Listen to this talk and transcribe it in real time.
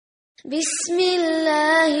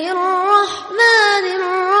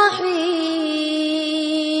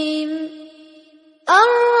பிஸ்மில்லாஹிர்ரஹ்மானிர்ரஹீம்.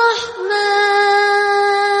 அர்-ரஹ்மான்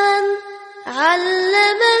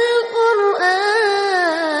அல்லமல் குர்ஆன்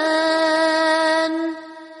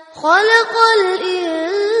خلقல்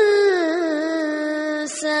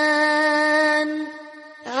இன்சான்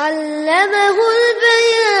அல்லமஹுல்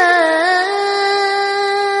பயான்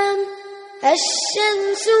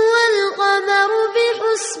الشمس والقمر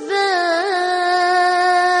بحسبان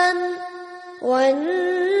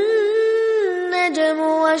والنجم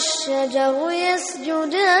والشجر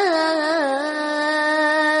يسجدان.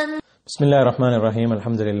 بسم الله الرحمن الرحيم.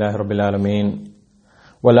 الحمد لله رب العالمين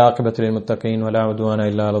والعاقبة للمتقين ولا عدوان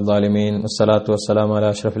إلا على الظالمين والصلاة والسلام على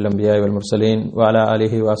أشرف الأنبياء والمرسلين وعلى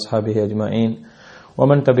آله وأصحابه أجمعين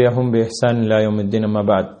ومن تبعهم بإحسان إلى يوم الدين. أما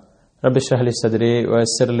بعد رب اشرح لي صدري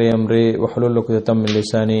ويسر لي أمري واحلل عقدة من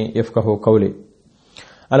لساني يفقهوا قولي.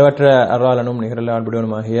 அளவற்ற அருளாளனும் நிகரல்ல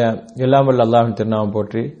அன்புடையவனுமாகிய எல்லாம் வல்ல அல்லாஹ்வின் திருநாமம்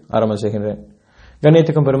போற்றி ஆரம்பம் செய்கின்றேன்.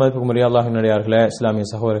 கண்ணியத்துக்கும் பெருமதிப்புக்கும் உரிய அல்லாஹ்வின் அடியார்களே, இஸ்லாமிய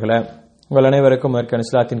சகோதரர்களே, உங்கள் அனைவருக்கும் மர்க்கன்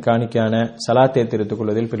இஸ்லாத்தின் காணிக்கையான சலாத்தை தெரிவித்துக்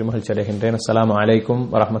கொள்வதில் பெருமகிழ்ச்சி அடைகின்றேன். அஸ்ஸலாமு அலைக்கும்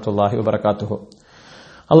வரஹ்மத்துல்லாஹி வபரகாத்துஹு.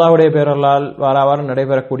 அல்லாஹ்வுடைய பேரருளால் வாராவாரம்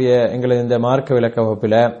நடைபெறக்கூடிய எங்களது இந்த மார்க்க விளக்க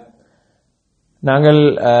வகுப்பில் நாங்கள்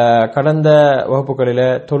கடந்த வகுப்புகளில்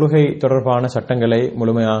தொழுகை தொடர்பான சட்டங்களை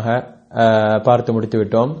முழுமையாக பார்த்து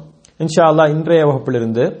முடித்துவிட்டோம். இன்ஷா அல்லாஹ் இன்றைய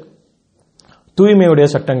வகுப்பிலிருந்து தூய்மையுடைய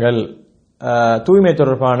சட்டங்கள், தூய்மை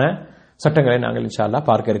தொடர்பான சட்டங்களை நாங்கள் இன்ஷா அல்லாஹ்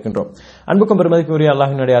பார்க்க இருக்கின்றோம். அன்புக்கும் பெருமதிக்குரிய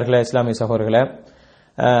அல்லாஹ்வின் அடியார்களே, இஸ்லாமிய சகோதரர்களே,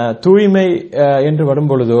 தூய்மை என்று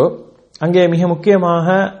வரும்பொழுதோ அங்கே மிக முக்கியமாக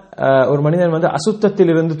ஒரு மனிதன்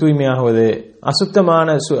அசுத்தத்திலிருந்து தூய்மையாகுவது,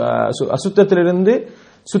 அசுத்தத்திலிருந்து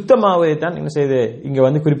சுத்தமாவதை தான் என்ன செய்து இங்க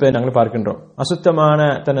குறிப்பதை நாங்கள் பார்க்கின்றோம். அசுத்தமான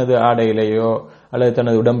தனது ஆடையிலேயோ அல்லது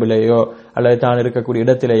தனது உடம்பிலேயோ அல்லது தான் இருக்கக்கூடிய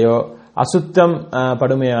இடத்திலேயோ அசுத்தம்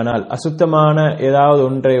படுமையானால், அசுத்தமான ஏதாவது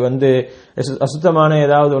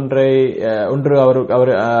ஒன்று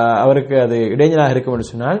அவருக்கு அது இடைஞ்சலாக இருக்கும்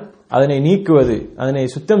என்று சொன்னால் அதனை நீக்குவது, அதனை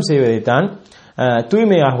சுத்தம் செய்வதைத்தான்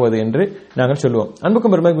தூய்மையாகுவது என்று நாங்கள் சொல்லுவோம்.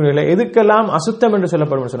 அன்புக்கும் பெருமதிக்குரியவர்களே, எதுக்கெல்லாம் அசுத்தம் என்று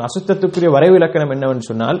சொல்லப்படும் சொன்னால், அசுத்தத்துக்குரிய வரைவு இலக்கணம்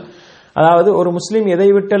என்னவென்று சொன்னால், அதாவது ஒரு முஸ்லிம் எதை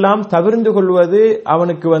விட்டெல்லாம் தவிர்ந்து கொள்வது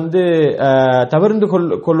அவனுக்கு தவிர்ந்து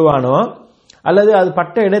கொள்வானோ அல்லது அது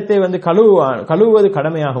பட்ட இடத்தை கழுவுவது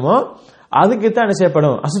கடமையாகுமோ அதுக்குத்தான் என்ன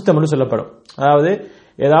செய்யப்படும், அசுத்தம் என்று சொல்லப்படும். அதாவது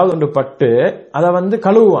ஏதாவது ஒன்று பட்டு அதை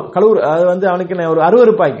கழுவுவான், அது அவனுக்கு ஒரு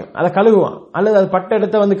அருவருப்பாய்க்கும், அதை கழுவுவான், அல்லது அது பட்ட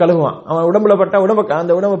இடத்தை கழுவுவான், அவன் உடம்புல பட்ட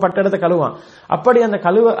அந்த உடம்பு பட்ட இடத்தை கழுவான். அப்படி அந்த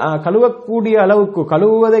கழுவக்கூடிய அளவுக்கு,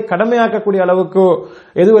 கழுவுவதை கடமையாக்கக்கூடிய அளவுக்கு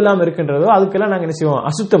எதுவெல்லாம் இருக்கின்றதோ அதுக்கெல்லாம் நாங்கள் என்ன செய்வோம்,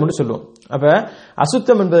 அசுத்தம் என்று சொல்லுவோம். அப்ப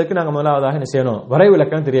அசுத்தம் என்பதற்கு நாங்கள் முதலாவதாக என்ன செய்யணும், வரைவு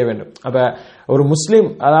இலக்கணம் தெரிய வேண்டும். அப்ப ஒரு முஸ்லீம்,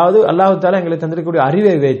 அதாவது அல்லாஹ் தஆலா எங்களுக்கு தந்திருக்கக்கூடிய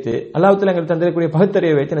அறிவை வைத்து, அல்லாஹ் தஆலா எங்களுக்கு தந்திருக்கக்கூடிய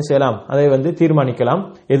பகுத்தறிவை வைத்து என்ன செய்யலாம், அதை தீர்மானிக்கலாம்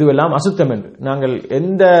எதுவெல்லாம் அசுத்தம் என்று. நாங்கள்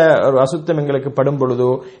எந்த ஒரு அசுத்தம் எங்களுக்கு படும்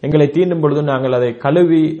பொழுதோ, எங்களை தீண்டும் பொழுதோ நாங்கள் அதை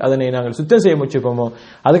கழுவி அதனை நாங்கள் சுத்தம் செய்ய முயற்சிப்போமோ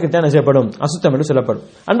அதுக்குத்தான் என்ன செய்யப்படும், அசுத்தம் என்று சொல்லப்படும்.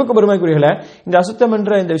 அன்புக்கு பெருமைக்குரியவர்களே, இந்த அசுத்தம்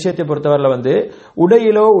என்ற இந்த விஷயத்தை பொறுத்தவரையில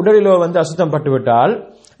உடலிலோ அசுத்தம் பட்டுவிட்டால்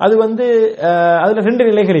அது அதுல ரெண்டு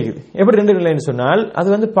நிலைகள் இருக்குது. எப்படி ரெண்டு நிலைன்னு சொன்னால்,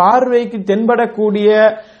 அது பார்வைக்கு தென்படக்கூடிய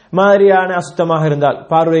மாதிரியான அசுத்தமாக இருந்தால்,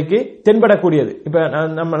 பார்வைக்கு தென்படக்கூடியது. இப்ப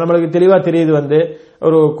நம்மளுக்கு தெளிவா தெரியுது,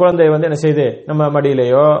 ஒரு குழந்தை என்ன செய்யுது, நம்ம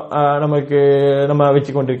மடியிலேயோ நம்ம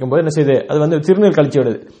வச்சு கொண்டிருக்கும் போது என்ன செய்யுது, அது சிறுநீர் கழிச்சு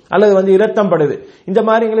விடுது அல்லது இரத்தம் படுது. இந்த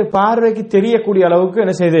மாதிரி எங்களுக்கு பார்வைக்கு தெரியக்கூடிய அளவுக்கு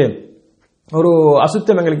என்ன செய்யுது, ஒரு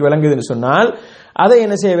அசுத்தம் எங்களுக்கு விளங்குதுன்னு சொன்னால் அதை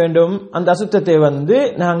என்ன செய்ய வேண்டும், அந்த அசுத்தத்தை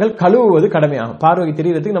நாங்கள் கழுவுவது கடமையாகும். பார்வைக்கு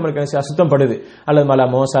தெரியறதுக்கு நம்மளுக்கு அசுத்தம் படுது, அல்லது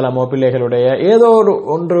மலமோ சலமோ பிள்ளைகளுடைய ஏதோ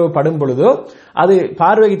ஒன்று படும் பொழுதோ அது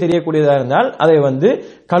பார்வைக்கு தெரியக்கூடியதா இருந்தால் அதை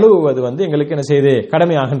கழுவுவது எங்களுக்கு என்ன செய்யுது,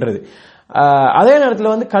 கடமையாகின்றது. அதே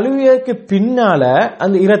நேரத்தில் கழுவியதுக்கு பின்னால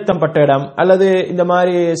அந்த இரத்தம் பட்ட இடம் அல்லது இந்த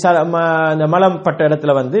மாதிரி இந்த மலம் பட்ட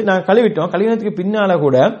இடத்துல நாங்கள் கழுவிட்டோம், கழுவினதுக்கு பின்னால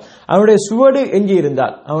கூட அவனுடைய சுவடு எஞ்சி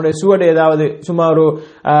இருந்தால், அவனுடைய சுவடு ஏதாவது சும்மா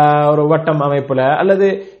ஒரு வட்டம் அமைப்புல அல்லது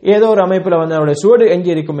ஏதோ ஒரு அமைப்புல அவனுடைய சுவடு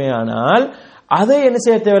எஞ்சி இருக்குமே ஆனால் அதை என்ன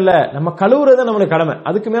செய்ய தேவையில்லை, நம்ம கழுவுறது நம்மளுக்கு கடமை.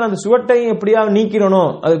 அதுக்கு மேல அந்த சுவட்டையும் எப்படியாவது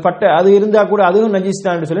நீக்கிறணும், அது இருந்தா கூட அதுவும்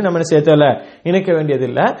நஜீஸ்தான் சொல்லி நம்ம என்ன செய்ய தேவையில்லை, இணைக்க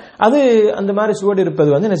வேண்டியதில்லை. அது அந்த மாதிரி சுவடு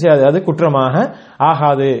இருப்பது என்ன செய்யாது, அது குற்றமாக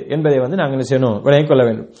ஆகாது என்பதை நாங்கள் என்ன செய்யணும், விளங்கிக் கொள்ள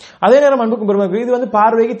வேண்டும். அதே நேரம் அன்புக்கும் பெருமைக்கும் இது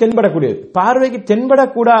பார்வைக்கு தென்படக்கூடியது. பார்வைக்கு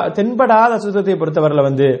தென்படாத அசுத்தத்தை பொறுத்தவரையில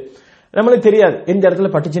நம்மளுக்கு தெரியாது, எந்த இடத்துல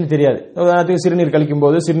பட்டுச்சுன்னு தெரியாது. உதாரணத்துக்கு சிறுநீர் கழிக்கும்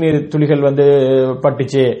போது சிறுநீர் துளிகள்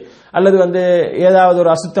பட்டுச்சு, அல்லது ஏதாவது ஒரு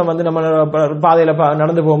அசுத்தம் நம்ம பாதையில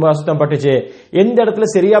நடந்து போகும்போது அசுத்தம் பட்டுச்சு, எந்த இடத்துல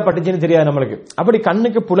சரியா பட்டுச்சுன்னு தெரியாது நம்மளுக்கு. அப்படி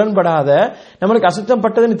கண்ணுக்கு புலன்படாத நம்மளுக்கு அசுத்தம்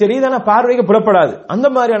பட்டதுன்னு தெரியுது, ஆனா பார்வைக்கு புலப்படாது. அந்த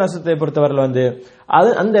மாதிரியான அசுத்தத்தை பொறுத்தவரையில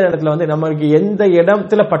அந்த இடத்துல வந்து நம்மளுக்கு எந்த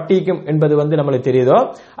இடத்துல பட்டிக்கும் என்பது வந்து நம்மளுக்கு தெரியுதோ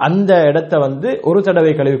அந்த இடத்தை வந்து ஒரு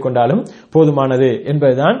தடவை கழுவி கொண்டாலும் போதுமானது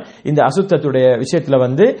என்பதுதான் இந்த அசுத்தத்துடைய விஷயத்துல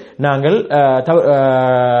வந்து நாங்கள்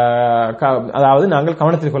அதாவது நாங்கள்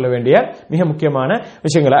கவனத்தில் கொள்ள வேண்டிய மிக முக்கியமான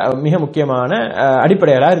விஷயங்களா, மிக முக்கியமான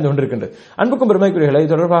அடிப்படைகளாக இருந்து கொண்டிருக்கின்றது. அன்புக்கும் பெருமைக்குரியவர்களே,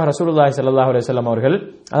 தொடர்பாக ரசூலுல்லாஹி ஸல்லல்லாஹு அலைஹி வஸல்லம் அவர்கள்,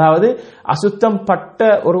 அதாவது அசுத்தம் பட்ட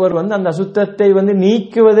ஒருவர் வந்து அந்த அசுத்தத்தை வந்து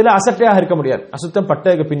நீக்குவதில் அசட்டையாக இருக்க முடியாது. அசுத்தம்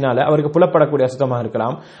பட்டதுக்கு பின்னால அவருக்கு புலப்படக்கூடிய அசுத்தமாக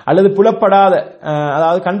இருக்கலாம், அல்லது புலப்படாத,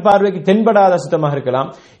 அதாவது கண் பார்வைக்கு தென்படாத அசுத்தமாக இருக்கலாம்.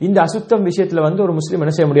 இந்த அசுத்தம் விஷயத்துல வந்து ஒரு முஸ்லீம்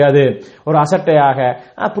என்ன செய்ய முடியாது, ஒரு அசட்டையாக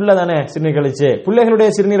புள்ள தானே சிறுநீர் கழிச்சு, பிள்ளைகளுடைய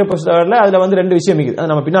சிறுநீரை பொறுத்தவரையில அதுல வந்து ரெண்டு விஷயம் இருக்குது, அது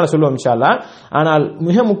நம்ம பின்னால சொல்லுவோம் இன்ஷா அல்லாஹ். ஆனால்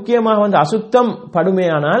மிக முக்கியமாக வந்து அசுத்தம்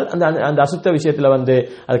படுமையானால் அந்த அசுத்த விஷயத்துல வந்து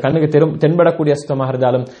அது கண்ணுக்கு தென்படக்கூடிய அசுத்தமாக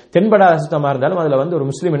இருந்தாலும் தென்படாத அசுத்தமாக இருந்தாலும் அதுல வந்து ஒரு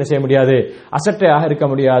முஸ்லீம் என்ன செய்ய முடியாது, அசட்டையாக இருக்க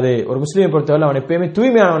முடியாது. ஒரு முஸ்லீமை பொறுத்தவரை அவன் எப்பயுமே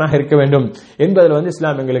தூய்மையானவனாக இருக்க வேண்டும் என்பதில் வந்து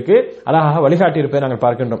இஸ்லாம் எங்களுக்கு அழகாக வழிகாட்டி இருப்பதை நாங்கள்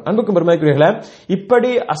பார்க்கின்றோம். அன்புக்கும் பெருமைக்குரியவர்களே,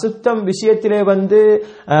 இப்படி அசுத்தம் விஷயத்திலே வந்து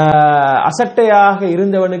அசட்டையாக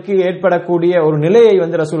இருந்தவனுக்கு ஏற்படக்கூடிய ஒரு நிலையை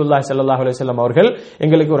வந்து ரசூலுல்லாஹி ஸல்லல்லாஹு அலைஹி வஸல்லம் அவர்கள்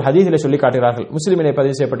எங்களுக்கு ஒரு ஹதீஸிலே சொல்லி காட்டுகிறார்கள். முஸ்லிமிலே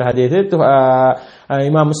பதிவு செய்யப்பட்ட ஹதீஸ்.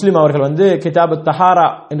 இமாம் முஸ்லிம் அவர்கள் வந்து கிதாபு தஹாரா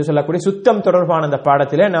என்று சொல்லக்கூடிய சுத்தம் தொடர்பான அந்த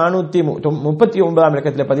பாடத்திலே 439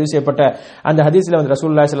 இலக்கத்திலே பதிவு செய்யப்பட்ட அந்த ஹதீஸ்ல வந்து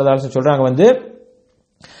ரசூலுல்லாஹி ஸல்லல்லாஹு அலைஹி வஸல்லம் சொல்றாங்க வந்து,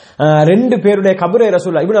 ரெண்டு பேருடைய கபரை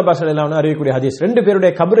ரசூலுல்லாஹ் இப்னு அப்பாஸ் ரலியல்லாஹு அன்ஹு அறியக்கூடிய ஹதீஸ், ரெண்டு பேருடைய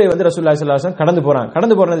கபரை வந்து ரசூலுல்லாஹி ஸல்லல்லாஹு அலைஹி வஸல்லம்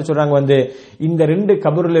கடந்து போறது சொல்றாங்க வந்து, இந்த ரெண்டு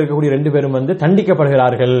கபரில் இருக்கக்கூடிய ரெண்டு பேரும் வந்து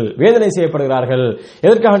தண்டிக்கப்படுகிறார்கள், வேதனை செய்யப்படுகிறார்கள்.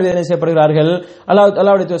 எதற்காக வேதனை செய்யப்படுகிறார்கள்?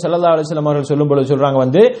 அல்லாஹ்வுடைய தூதர் ஸல்லல்லாஹு அலைஹி வஸல்லம் அவர்கள் சொல்லும்போது சொல்றாங்க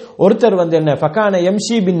வந்து, ஒருத்தர் வந்து என்ன ஃபகான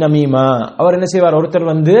யம்ஷி பின் நமீமா, அவர் என்ன செய்வார், ஒருத்தர்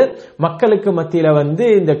வந்து மக்களுக்கு மத்தியில வந்து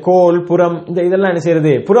இந்த கோல் புறம் இந்த இதெல்லாம் என்ன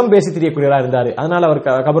செய்யறது, புறம் பேசி தெரியக்கூடியவரா இருந்தாரு, அதனால அவர்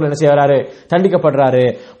கபரில் என்ன செய்யறாரு, தண்டிக்கப்படுறாரு.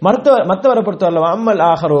 மற்றவரை பொறுத்தவரை அம்மல்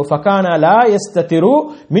ஆஹரு ஃபகானா லா யஸ்ததிரு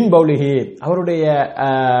மின் பௌலிஹி,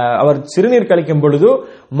 அவர் சிறுநீர் கழிக்கும் பொழுது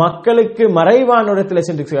மக்களுக்கு மறைவான இடத்துல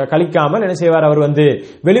சென்று கழிக்காமல் என்ன செய்வார், அவர் வந்து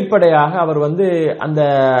வெளிப்படையாக அவர் வந்து அந்த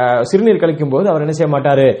சிறுநீர் கழிக்கும் போது அவர் என்ன செய்ய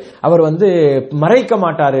மாட்டாரு, அவர் வந்து மறைக்க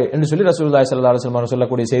மாட்டாரு என்று சொல்லி ரசூலுல்லாஹி ஸல்லல்லாஹு அலைஹி வஸல்லம்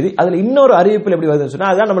சொல்லக்கூடிய செய்தி. அதுல இன்னொரு அறிவிப்பில் எப்படி வருதுன்னு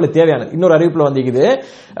சொன்னா, அதான் நம்மளுக்கு தேவையானது. இன்னொரு அறிவிப்புல வந்திருக்குது.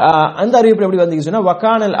 அந்த அறிவிப்புல எப்படி வந்திருக்கு சொன்னா,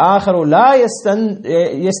 வகானல் ஆஹரு லா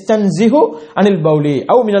யஸ்தன்ஸிஹு அனில் பௌலி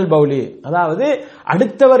அவ் மினல் பௌலி, அதாவது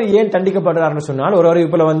அடுத்தவர் ஏன் தண்டிக்கப்படுறாருன்னு சொன்னால், ஒரு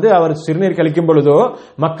அறிவிப்புல வந்து அவர் சிறுநீர் கழிக்கும் பொழுதோ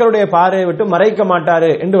மக்களுடைய பார்வையை விட்டு மறைக்க மாட்டாரு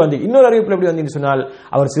என்று வந்து, இன்னொரு அறிவிப்புல எப்படி வந்து சொன்னால்,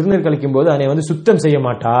 அவர் சிறுநீர் கழிக்கும் போது அதை வந்து சுத்தம் செய்ய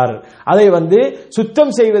மாட்டார், அதை வந்து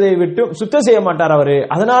சுத்தம் செய்வதை விட்டு சுத்தம் செய்ய மாட்டார் அவரு,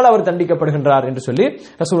 அதனால் அவர் தண்டிக்கப்படுகின்றார் என்று சொல்லி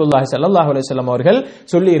ரசூலுல்லாஹி ஸல்லல்லாஹு அலைஹி வஸல்லம் அவர்கள்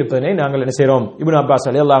சொல்லி இருப்பதை நாங்கள் என்ன செய்றோம், இப்னு அப்பாஸ்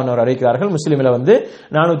ரலியல்லாஹு அன்ஹு அறிவிக்கிறார்கள். முஸ்லிமில வந்து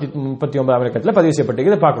 439 இலக்கத்தில் பதிவு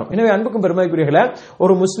செய்யப்பட்டிருக்கிறது பார்க்கிறோம். எனவே அன்புக்கும் பெருமைக்குரியவர்களே,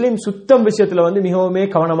 ஒரு முஸ்லிம் சுத்தம் விஷயத்துல வந்து மிகவும்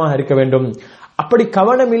கவனமாக இருக்க வேண்டும். அப்படி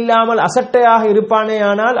கவனம் இல்லாமல் அசட்டையாக இருப்பானே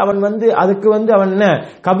ஆனால் அவன் வந்து அதுக்கு வந்து அவன் என்ன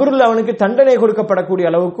கபரில் அவனுக்கு தண்டனை கொடுக்கப்படக்கூடிய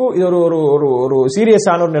அளவுக்கு இது ஒரு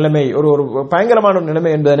சீரியஸான ஒரு நிலைமை, ஒரு பயங்கரமான ஒரு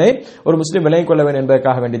நிலைமை என்பதனை ஒரு முஸ்லீம் விளங்கிக் கொள்ள வேண்டும்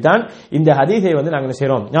என்பதற்காக வேண்டித்தான் இந்த ஹதீஸை வந்து நாங்கள்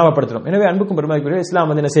செய்றோம், ஞாபகப்படுத்துறோம். எனவே அன்புக்கும் பெருமைக்குரிய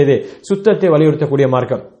இஸ்லாம் வந்து என்ன செய்து சுத்தத்தை வலியுறுத்தக்கூடிய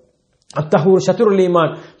மார்க்கம். அத்தஹூர் ஷத்ருல் ஈமான்,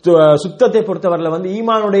 சுத்தத்தை பொறுத்தவரையில வந்து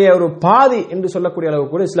ஈமானுடைய ஒரு பாதி என்று சொல்லக்கூடிய அளவு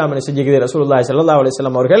கூட இஸ்லாம் என்ன செஞ்சுக்குது, ரசூலுல்லாஹி ஸல்லல்லாஹு அலைஹி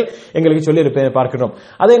வஸல்லம் அவர்கள் எங்களுக்கு சொல்லி இருப்பதை பார்க்கிறோம்.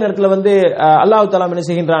 அதே நேரத்தில் வந்து அல்லாஹ் தஆலா என்ன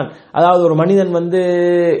செய்கின்றான், அதாவது ஒரு மனிதன் வந்து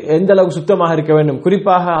எந்த அளவுக்கு சுத்தமாக இருக்க வேண்டும்,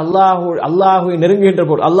 குறிப்பாக அல்லாஹ்வை நெருங்குகின்ற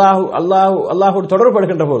போது, அல்லாஹ்வோடு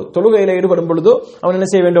தொடர்படுகின்ற போது, தொழுகையில ஈடுபடும் பொழுது அவன் என்ன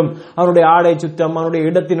செய்ய வேண்டும், அவனுடைய ஆடை சுத்தம், அவனுடைய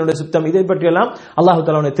இடத்தினுடைய சுத்தம், இதை பற்றியெல்லாம் அல்லாஹ்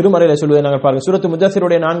தஆலா திருமறையில சொல்வதை நாங்கள் பார்க்கிறோம். சூரத்து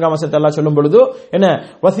முத்தஸிருடைய 4ஆம் வசனத்தை அல்லாஹ் சொல்லும் பொழுது என்ன,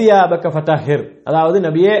 வசியா ஃபதஹிர், அதாவது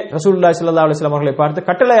நபியே ரசூலுல்லாஹி ஸல்லல்லாஹு அலைஹி வஸல்லம் அவர்களை பார்த்து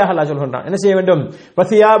கட்டளையாக அல்லாஹ் சொல்கிறான், என்ன செய்ய வேண்டும்,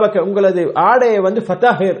 வசியாபக, உங்களது ஆடையை வந்து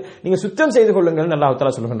ஃபதஹிர், நீங்க சுத்தம் செய்து கொள்ளுங்கள் அல்லாஹ்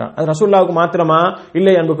தஆலா சொல்கிறான். அது ரசூலுல்லாஹ்வுக்கு மாத்திரமா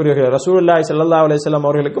இல்லை அன்புக்குரியவர்களே, ரசூலுல்லாஹி ஸல்லல்லாஹு அலைஹி வஸல்லம்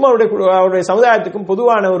அவர்களுக்கும் அவருடைய சமுதாயத்துக்கும்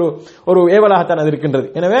பொதுவான ஒரு ஏவலாகத்தான் அது இருக்கின்றது.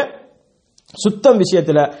 எனவே சுத்தம்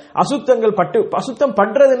விஷயத்துல அசுத்தம்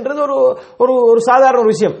பண்றதுன்றது ஒரு சாதாரண ஒரு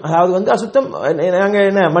விஷயம். அதாவது வந்து அசுத்தம் நாங்க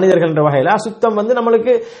என்ன மனிதர்கள் என்ற வகையில அசுத்தம் வந்து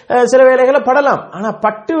நம்மளுக்கு சில வேளைகளை படலாம். ஆனா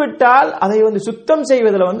பட்டு விட்டால் அதை வந்து சுத்தம்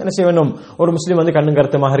செய்வதில் வந்து என்ன செய்ய வேண்டும், ஒரு முஸ்லீம் வந்து கண்ணும்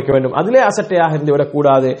கருத்துமாக இருக்க வேண்டும், அதிலே அசட்டையாக இருந்து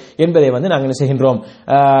விடக்கூடாது என்பதை வந்து நாங்கள் என்ன செய்கின்றோம்,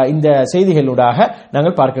 இந்த செய்திகளூடாக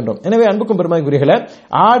நாங்கள் பார்க்கின்றோம். எனவே அன்புக்கும் பெருமைக்குரியவர்களே,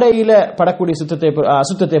 ஆடையில படக்கூடிய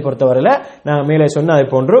அசுத்தத்தை பொறுத்தவரையில நாங்கள் மேலே சொன்னதை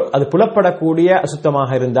போன்று அது புலப்படக்கூடிய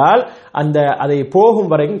அசுத்தமாக இருந்தால் அந்த அதை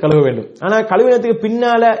போகும் வரைக்கும் கழுவ வேண்டும். ஆனா கழுவினத்துக்கு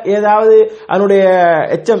பின்னால ஏதாவது அதனுடைய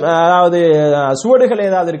எச்சம், அதாவது சுவடுகள்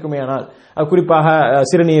ஏதாவது இருக்குமே ஆனால், குறிப்பாக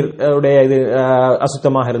சிறுநீர் உடைய இது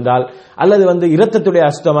அசுத்தமாக இருந்தால் அல்லது இரத்தத்துடைய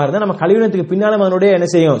அசுத்தமாக இருந்தால் நம்ம கழுவினத்துக்கு பின்னாலும் அதனுடைய என்ன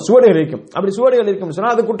செய்யும், சுவடுகள் இருக்கும். அப்படி சுவடுகள் இருக்கும்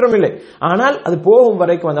சொன்னால் அது குற்றம் இல்லை. ஆனால் அது போகும்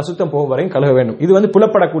வரைக்கும், அந்த அசுத்தம் போகும் வரைக்கும் கழுவ வேண்டும். இது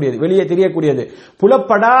புலப்படக்கூடியது, வெளியே தெரியக்கூடியது.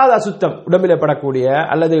 புலப்படாத அசுத்தம், உடம்பிலே படக்கூடிய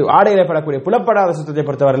அல்லது ஆடையிலே படக்கூடிய புலப்படாத அசுத்தத்தை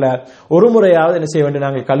பொறுத்தவரையில ஒரு முறையாவது என்ன செய்ய வேண்டும்,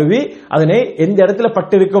 நாங்கள் கழுவி அதனை எந்த இடத்துல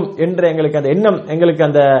பட்டிருக்கும் என்ற எங்களுக்கு அந்த எண்ணம் எங்களுக்கு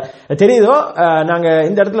அந்த தெரியுதோ, நாங்க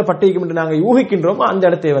இந்த இடத்துல பட்டிருக்கும் என்று நாங்கள் யூகிக்கின்றோமோ அந்த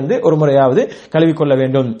இடத்தை ஒரு முறையாவது கழுவிக்கொள்ள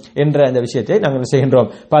வேண்டும் என்ற இந்த விஷயத்தை நாங்கள்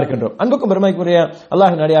செய்கின்றோம், பார்க்கின்றோம். அன்புக்கும் பெருமைக்குரிய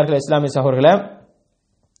அல்லாஹ்வின் அடியார்களே, இஸ்லாமிய சகோதரர்களே,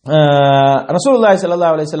 ரசூலுல்லாஹி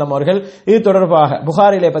ஸல்லல்லாஹு அலைஹி வஸல்லம் அவர்கள் இது தொடர்பாக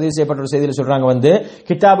புகாரிலே பதிவு செய்யப்பட்ட ஒரு செய்தியில் சொல்றாங்க,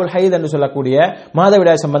 கிதாபுல் ஹைத் என்று சொல்லக்கூடிய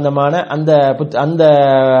மாதவிடாய் சம்பந்தமான அந்த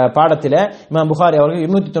பாடத்தில இமாம் புகாரி அவர்கள்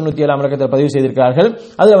 297 இலக்கத்தில் பதிவு செய்திருக்கிறார்கள்.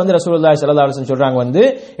 அதுல ரசூலுல்லாஹி ஸல்லல்லாஹு அலைஹி வஸல்லம் சொல்றாங்க,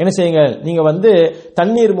 என்ன செய்யுங்க, நீங்க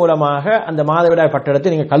தண்ணீர் மூலமாக அந்த மாதவிடாய்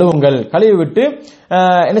பட்டடத்தை நீங்க கழுவுங்கள், கழுவி விட்டு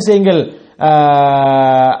என்ன செய்யுங்கள்,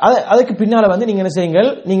 அதுக்கு பின்னால நீங்க என்ன செய்யுங்கள்,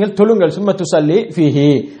 நீங்கள் தொழுங்கள், சும்ம துஸல்லி ஃபீஹி,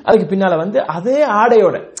 அதுக்கு பின்னால அதே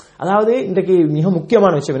ஆடையோட. அதாவது இன்றைக்கு மிக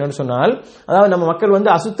முக்கியமான விஷயம் என்னன்னு சொன்னால், அதாவது நம்ம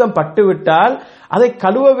மக்கள் அசுத்தம் பட்டு விட்டால் அதை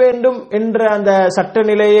கழுவ வேண்டும் என்ற அந்த சட்ட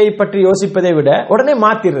நிலையை பற்றி யோசிப்பதை விட உடனே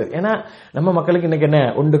மாத்திடுறது. ஏன்னா நம்ம மக்களுக்கு இன்னைக்கு என்ன,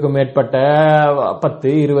 ஒன்றுக்கு மேற்பட்ட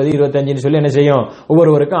 10, 20, 25 சொல்லி என்ன செய்யும்,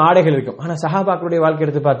 ஒவ்வொருவருக்கும் ஆடைகள் இருக்கும். ஆனா சஹாபாக்களுடைய வாழ்க்கை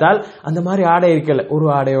எடுத்து பார்த்தால் அந்த மாதிரி ஆடை இருக்கல. ஒரு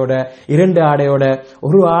ஆடையோட, 2 ஆடையோட,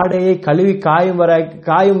 ஒரு ஆடையை கழுவி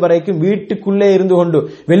காயும் வரைக்கும் வீட்டுக்குள்ளே இருந்து கொண்டு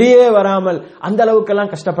வெளியே வராமல் அந்த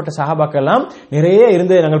அளவுக்கெல்லாம் கஷ்டப்பட்ட சஹாபாக்கள் எல்லாம் நிறைய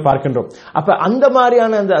இருந்ததை நாங்கள் பார்க்கின்றோம். அப்ப அந்த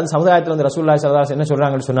மாதிரியான அந்த சமுதாயத்தில் ரசூலுல்லாஹி ஸல்லல்லாஹு அலைஹி வஸல்லம் என்ன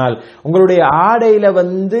சொல்றாங்கன்னு சொன்னால், உங்களுடைய ஆடையில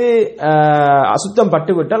அசுத்தம்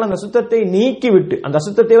பட்டு விட்டால் அந்த அசுத்தத்தை நீக்கி விட்டு, அந்த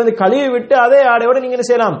அசுத்தத்தை கழுவி விட்டு அதே ஆடையோட நீங்க என்ன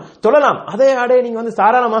செய்யலாம், தொழலாம். அதே ஆடையை நீங்க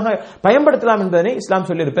தாராளமாக பயன்படுத்தலாம் என்பதை இஸ்லாம்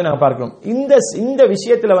சொல்லி இருப்பதை நாங்கள் பார்க்கிறோம். இந்த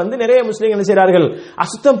விஷயத்துல நிறைய முஸ்லீம்கள் என்ன செய்யறார்கள்,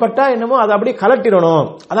 அசுத்தம் பட்டா என்னமோ அதை அப்படியே கலட்டிடணும்,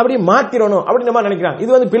 அதை அப்படியே மாத்திரணும் அப்படின்னு நம்ம நினைக்கிறாங்க.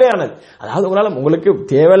 இது பிழையானது. அதாவது உங்களுக்கு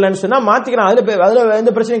தேவையில்லைன்னு சொன்னா மாத்திக்கலாம், அதுல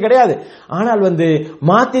எந்த பிரச்சனையும் கிடையாது. ஆனால்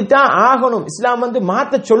மாத்தித்தான் ஆகணும். இஸ்லாம்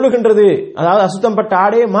மாத்த சொல்லுகின்றது, அதாவது அசுத்தம் பட்ட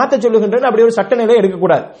ஆடையை மாத்த சொல்லுகின்றது. அப்படி ஒரு சட்ட நிலையை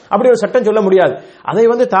எடுக்கக்கூடாது, அப்படி ஒரு சட்டம் சொல்ல முடியாது. அதை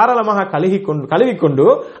தாராளமாக கழுவிக்கொண்டு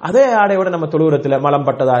அதே ஆடையோட நம்ம தொழுவுறத்துல மலம்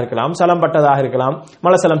பட்டதாக இருக்கலாம், சலம் பட்டதாக இருக்கலாம்,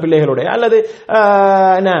 மலசலம் பிள்ளைகளுடைய அல்லது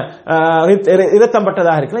இரத்தம்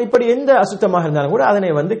பட்டதாக இருக்கலாம். இப்படி எந்த அசுத்தமாக இருந்தாலும் கூட அதனை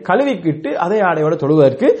கழுவிக்கிட்டு அதே ஆடையோட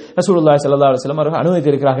தொழுவதற்கு ரசூலுல்லாஹி ஸல்லல்லாஹு அலைஹி வஸல்லம் அவர்கள்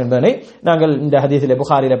அனுமதி இருக்கிறார்கள் என்பதை நாங்கள் இந்த ஹதீஸிலே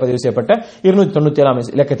புகாரிலே பதிவு செய்யப்பட்ட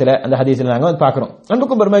 297 இலக்கத்தில் அந்த ஹதீஸில் நாங்கள் பார்க்கிறோம்.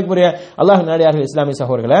 அன்புக்கும் பெருமைக்குரிய அல்லாஹ்வின் அடியார்களே, இஸ்லாமிய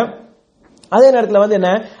சகோதரர்களே, அதே நேரத்தில் என்ன,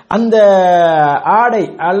 அந்த ஆடை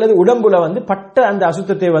அல்லது உடம்புல பட்ட அந்த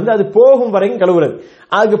அசுத்தத்தை அது போகும் வரைக்கும் கழுவுறது.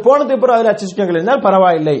 அதுக்கு போனதுக்கு அப்புறம் அதில் அசுத்தங்கள் இருந்தால்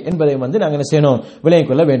பரவாயில்லை என்பதை நாங்கள் என்ன செய்யணும்,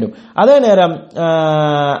 விலகிக் கொள்ள வேண்டும். அதே நேரம்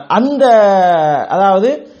அந்த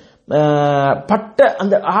அதாவது பட்ட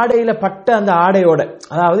அந்த ஆடையில பட்ட அந்த ஆடையோட,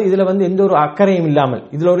 அதாவது இதுல எந்த ஒரு அக்கறையும் இல்லாமல்,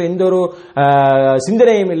 இதுல எந்த ஒரு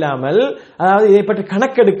சிந்தனையும் இல்லாமல், அதாவது இதை பற்றி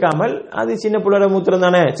கணக்கெடுக்காமல், அது சின்ன பிள்ளோட மூத்திரம்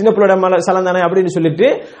தானே, சின்ன பிள்ளோட சலம் தானே அப்படின்னு சொல்லிட்டு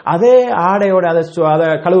அதே ஆடையோட அதை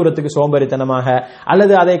கழுவுறதுக்கு சோம்பேறித்தனமாக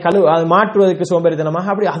அல்லது அதை மாற்றுவதற்கு சோம்பேறித்தனமாக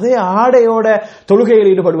அப்படி அதே ஆடையோட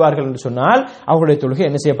தொழுகையில் ஈடுபடுவார்கள் என்று சொன்னால் அவர்களுடைய தொழுகை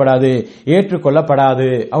என்ன செய்யப்படாது, ஏற்றுக்கொள்ளப்படாது.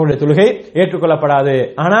 அவருடைய தொழுகை ஏற்றுக்கொள்ளப்படாது.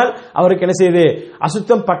 ஆனால் அவருக்கு என்ன செய்யுது,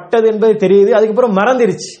 அசுத்தம் பட்டது என்பது தெரியுது, அதுக்கப்புறம்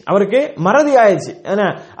மறந்துருச்சு, அவருக்கு மறதி ஆயிடுச்சு.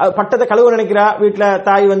 பட்டத்தை கழுவ நினைக்கிறா, வீட்டுல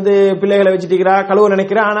தாய் பிள்ளைகளை வச்சுட்டீங்களா கழுவ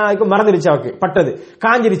நினைக்கிறா, ஆனா அதுக்கு மறந்துருச்சு, அவருக்கு பட்டது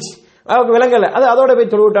காஞ்சிருச்சு, அவருக்கு விளங்கல, அது அதோட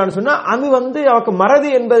போய் தொழுவிட்டான்னு சொன்னா அது அவருக்கு மறதி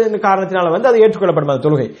என்பது காரணத்தினால அது ஏற்றுக்கொள்ளப்படும் அந்த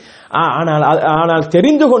தொழுகை. ஆனால்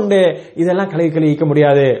தெரிந்து கொண்டு இதெல்லாம் கழுவிக்க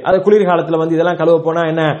முடியாது, அது குளிர்காலத்துல இதெல்லாம் கழுவ போனா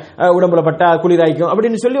என்ன உடம்புல பட்டா குளிராய்க்கும்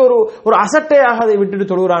அப்படின்னு சொல்லி ஒரு அசட்டையாக அதை விட்டுட்டு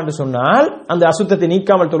தொழுகிறான்னு சொன்னால், அந்த அசுத்தத்தை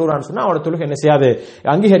நீக்காமல் தொழுகிறான்னு சொன்னா அவனோட தொழுகை என்ன செய்யாது,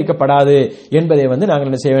 அங்கீகரிக்கப்படாது என்பதை நாங்கள்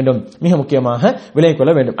என்ன செய்ய வேண்டும், மிக முக்கியமாக விலகிக்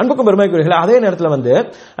கொள்ள வேண்டும். அன்புக்கும் பெருமைக்குரியவர்களே, அதே நேரத்தில்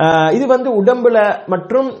இது உடம்புல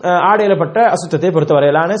மற்றும் ஆடையில பட்ட அசுத்தத்தை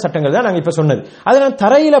பொறுத்தவரையிலான சட்டங்கள் தான் நாங்க இப்ப சொன்னது. அதனால்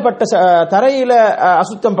தரையில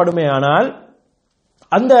அசுத்தம் படுமே, ஆனால்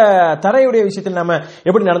அந்த தரையுடைய விஷயத்தில் நாம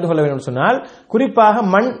எப்படி நடந்து கொள்ள வேண்டும் சொன்னால், குறிப்பாக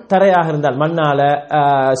மண் தரையாக இருந்தால், மண்ணால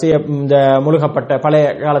இந்த முழுகப்பட்ட பழைய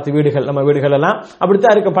காலத்து வீடுகள், நம்ம வீடுகள் எல்லாம்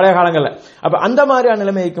அப்படித்தான் இருக்கும் பழைய காலங்கள்ல. அப்ப அந்த மாதிரியான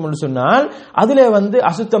நிலைமை இருக்கும் என்று சொன்னால், அதுல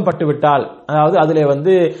அசுத்தம் பட்டு விட்டால், அதாவது அதுல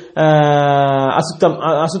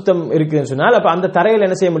அசுத்தம் இருக்குன்னு சொன்னால், அப்ப அந்த தரையில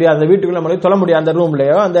என்ன செய்ய முடியாது, அந்த வீட்டுக்குள்ள நம்ம தொழ முடியாது, அந்த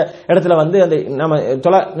ரூம்லயோ அந்த இடத்துல அந்த நம்ம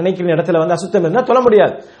தொழ நினைக்கிற இடத்துல அசுத்தம் இருந்தால் தொழ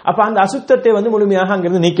முடியாது. அப்ப அந்த அசுத்தத்தை முழுமையாக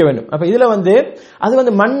அங்கிருந்து நீக்க வேண்டும். அப்ப இதுல அது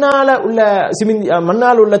வந்து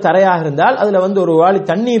மண்ணால் உள்ள தரையாக இருந்தால் அதுல வந்து ஒரு வாளி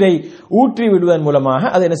தண்ணீரை ஊற்றி விடுவதன்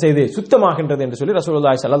மூலமாக அது என்ன செய்து சுத்தமாகின்றது என்று சொல்லி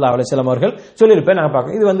ரசூலுல்லாஹி ஸல்லல்லாஹு அலைஹி வஸல்லம் அவர்கள் சொல்லியிருப்பேன். நாங்க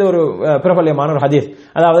பார்க்கணும். இது வந்து ஒரு பிரபல்யமான ஒரு ஹதீஸ்.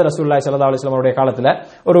 அதாவது ரசூலுல்லாஹி ஸல்லல்லாஹு அலைஹி வஸல்லம் அவருடைய காலத்துல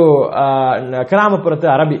ஒரு கிராமப்புறத்து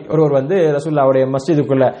அரபி ஒருவர் வந்து ரசூலுல்லாஹ்வுடைய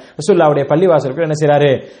மஸ்ஜிதுக்குள்ள ரசூலுல்லாஹ்வுடைய பள்ளிவாசலுக்குள்ள என்ன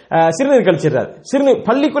செய்றாரு, சிறுநீர் கழிச்சிடுறாரு.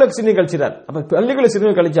 பள்ளிக்குள்ள சிறுநீர் கழிச்சிடுறாரு. அப்ப பள்ளிக்குள்ள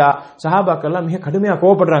சிறுநீர் கழிச்சா சஹாபாக்கள் எல்லாம் மிக கடுமையா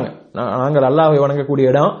கோவப்படுறாங்க. நாங்கள் அல்லாஹ்வை வணங்கக்கூடிய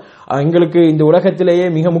இடம், எங்களுக்கு இந்த உலகத்திலேயே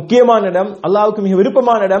மிக முக்கியமான இடம், அல்லாஹ்வுக்கு மிக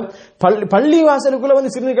விருப்பமான இடம், பள்ளிவாசலுக்குள்ள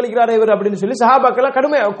வந்து சிறுநீர் கழிக்கிறாரே இவர் அப்படின்னு சொல்லி சஹாபாக்கள் எல்லாம்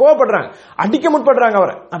கடுமையா கோவப்படுறாங்க, அடிக்க முற்படுறாங்க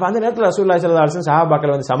அவரை. அப்ப அந்த நேரத்தில் ரசூலுல்லாஹி ஸல்லல்லாஹு அலைஹி வஸல்லம்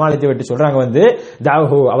சஹாபாக்கள் வந்து சமாளித்து விட்டு சொல்றாங்க வந்து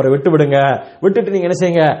தாஹு, அவரை விட்டு விடுங்க, விட்டுட்டு நீங்க என்ன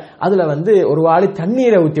செய்யுங்க, அதுல வந்து ஒரு வாளி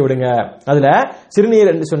தண்ணீரை ஊற்றி விடுங்க. அதுல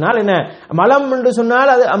சிறுநீர் என்று சொன்னால் என்ன, மலம் என்று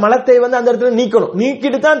சொன்னால் அது மலத்தை வந்து அந்த இடத்துல நீக்கணும்,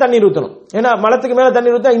 நீக்கிட்டு தான் தண்ணீர் ஊற்றணும். ஏன்னா மலத்துக்கு மேல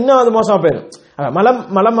தண்ணீர் ஊற்றா இன்னும் அது மோசமா போயிடும்.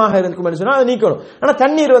 மலமாக இருக்கும் சொன்னா அதை நீக்கணும். ஆனா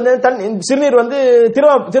தண்ணீர் வந்து சிறுநீர் வந்து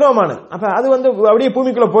திரவமானது. அப்ப அது வந்து அப்படியே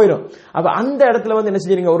பூமிக்குள்ள போயிடும். அப்ப அந்த இடத்துல வந்து என்ன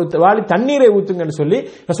செஞ்சீங்க, ஒரு வாளி தண்ணீரை ஊத்துங்கன்னு சொல்லி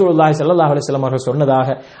ரசூலுல்லாஹி ஸல்லல்லாஹு அலைஹி வஸல்லம் அவர்கள்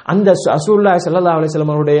சொன்னதாக அந்த ரசூலுல்லாஹி ஸல்லல்லாஹு அலைஹி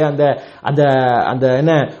வஸல்லம் அவருடைய அந்த அந்த அந்த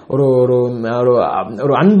என்ன ஒரு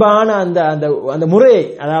ஒரு அன்பான அந்த அந்த முறையை,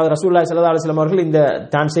 அதாவது ரசூலுல்லாஹி ஸல்லல்லாஹு அலைஹி வஸல்லம் அவர்கள் இந்த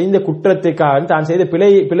தான் செய்த குற்றத்துக்காக, தான் செய்த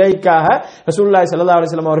பிழைக்காக ரசூலுல்லாஹி ஸல்லல்லாஹு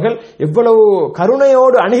அலைஹி வஸல்லம் அவர்கள் எவ்வளவு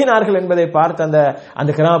கருணையோடு அணுகினார்கள் என்பதை பார்த்து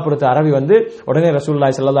அந்த கிராமப்புறத்து அரபி வந்து உடனே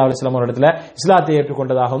ரசூலுல்லாஹி ஸல்லல்லாஹு அலைஹி வஸல்லம் அவரிடத்துல இஸ்லாத்தை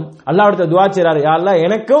ஏற்றுக்கொண்டதாகவும் அல்லாஹ்விடத்துல துஆ செய்றாரு, யா அல்லாஹ்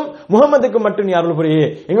எனக்கும் முஹம்மதுக்கும் மட்டும் நீ அருள் புரியே,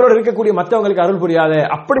 எங்களோட இருக்கக்கூடிய மற்றவங்களுக்கு அருள் புரியாதே,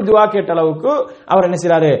 அப்படி துஆ கேட்ட அளவுக்கு அவர் என்ன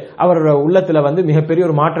செய்றாரு, அவரோட உள்ளத்துல வந்து மிகப்பெரிய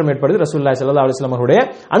ஒரு மாற்றம் ஏற்படுது ரசூலுல்லாஹி ஸல்லல்லாஹு அலைஹி வஸல்லம் அவருடைய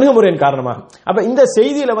அணுகுமுறையின் காரணமாக. அப்ப இந்த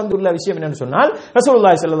செய்தியில வந்து உள்ள விஷயம் என்னன்னு சொன்னால்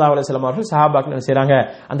ரசூலுல்லாஹி ஸல்லல்லாஹு அலைஹி வஸல்லம் அவர்கள் சஹாபாக்கள் என்ன செய்றாங்க,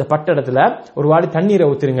 அந்த பட்டடத்துல ஒரு வாளி தண்ணீரை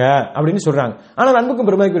ஊத்துங்க அப்படின்னு சொல்றாங்க. ஆனால் அன்புக்கும்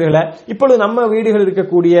பெருமதிக்குரியவர்களே, இப்பொழுது நம்ம வீடுகள்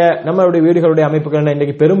இருக்கக்கூடிய நம்மளுடைய வீடுகளுடைய அமைப்புகள்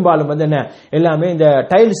இன்றைக்கு பெரும்பாலும் வந்து என்ன, எல்லாமே இந்த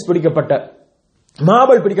டைல்ஸ் பிடிக்கப்பட்ட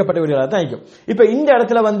மார்பிள் பிடிக்கப்பட்ட வீடுகளாக தான் இருக்கும். இப்ப இந்த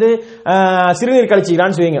இடத்துல வந்து சிறுநீர்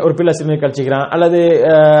கழிச்சிக்கிறான்னு சொல்லுவீங்க, ஒரு பிள்ளை சிறுநீர் கழிச்சிக்கிறான் அல்லது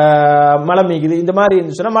மலம் நீக்குது, இந்த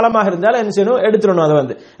மாதிரி சொன்னா மலமாக இருந்தாலும் என்ன செய்யணும், எடுத்துடணும். அதை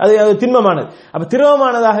வந்து அது திண்மமானது. அப்ப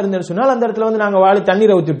திரவமானதாக இருந்தேன்னு சொன்னால் அந்த இடத்துல வந்து நாங்க வாளி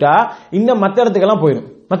தண்ணீரை ஊத்திட்டா இன்னும் மற்ற இடத்துக்கெல்லாம் போயிடும்.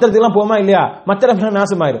 மற்ற இடத்துக்கெல்லாம் போமா இல்லையா, மற்ற இடம்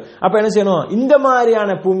நாசமாயிரும். அப்ப என்ன செய்யணும், இந்த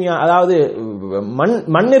மாதிரியான பூமியா, அதாவது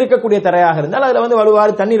மண் இருக்கக்கூடிய தரையாக இருந்தால் அதுல வந்து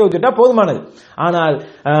வலுவாறு தண்ணீர் ஊத்திட்டா போதுமானது. ஆனால்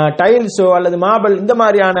டைல்ஸோ அல்லது மார்பிள் இந்த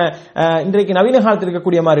மாதிரியான இன்றைக்கு நவீன காலத்தில்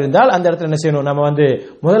இருக்கக்கூடிய மாதிரி இருந்தால் அந்த இடத்துல என்ன செய்யணும், நம்ம வந்து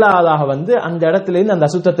முதலாவதாக வந்து அந்த இடத்துல இருந்து அந்த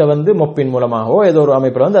அசுத்தத்தை வந்து மொப்பின் மூலமாகவோ ஏதோ ஒரு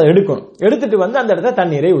அமைப்புல வந்து அதை எடுக்கணும். எடுத்துட்டு வந்து அந்த இடத்துல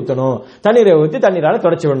தண்ணீரை ஊற்றணும், தண்ணீரை ஊற்றி தண்ணீரால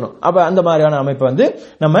தொடச்சி விடணும். அப்ப அந்த மாதிரியான அமைப்பை வந்து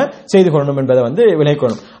நம்ம செய்து கொள்ளணும் என்பதை வந்து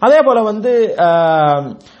விளைக்கணும். அதே போல வந்து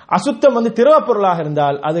அசுத்தம் வந்து திரவ பொருளாக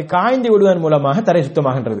இருந்தால் அது காய்ந்து விடுவதன் மூலமாக தரை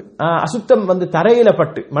சுத்தமாகின்றது. அசுத்தம் வந்து தரையில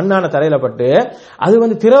பட்டு, மண்ணான தரையில பட்டு அது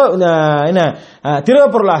வந்து திரவ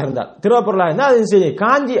பொருளாக இருந்தால் அது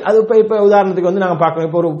காஞ்சி, அது இப்ப உதாரணத்துக்கு வந்து நாங்க பார்க்கணும்,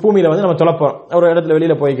 இப்போ ஒரு பூமியில வந்து நம்ம தொலைப்போறோம், ஒரு இடத்துல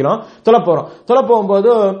வெளியில போய்க்கிறோம், தொலை போகும்போது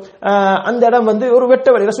அந்த இடம் வந்து ஒரு வெட்ட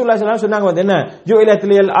வழி. ரசூலுல்லாஹி ஸல்லல்லாஹு அலைஹி வஸல்லம் சொன்னாங்க வந்து என்ன,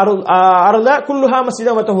 ஜுஇலத்தில் அருள குல்லுஹா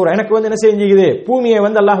மஸ்ஜிதன் வ தஹூரா, எனக்கு வந்து என்ன செஞ்சிக்குது, பூமியை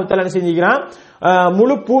வந்து அல்லாஹ் தஆலா என்ன செஞ்சிக்கிறான்,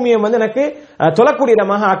 முழு பூமியை வந்து எனக்கு தொழக்கூடிய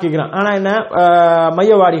இடமாக ஆக்கிக்கிறான். ஆனா என்ன,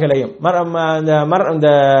 மையவாடிகளையும்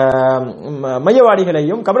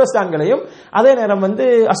மையவாடிகளையும் கபிரஸ்தான்களையும் அதே நேரம் வந்து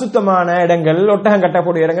அசுத்தமான இடங்கள், ஒட்டகம்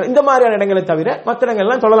கட்டக்கூடிய இடங்கள், இந்த மாதிரியான இடங்களை தவிர மற்ற இடங்கள்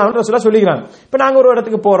எல்லாம் தொழலாம்னு ரசூலுல்லாஹ் சொல்லிக்கிறாங்க. இப்ப நாங்க ஒரு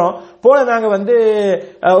இடத்துக்கு போன நாங்க வந்து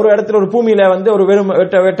ஒரு இடத்துல ஒரு பூமியில வந்து ஒரு வெறும்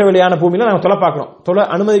வெட்ட வெளியான பூமியில நாங்க தொலை பார்க்கிறோம். தொலை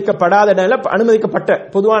அனுமதிக்கப்படாத இடம், அனுமதிக்கப்பட்ட,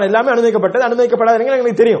 பொதுவான எல்லாமே அனுமதிக்கப்பட்டது, அனுமதிக்கப்படாத இடங்கள்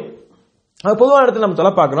எங்களுக்கு தெரியும். அது பொதுவான இடத்துல நம்ம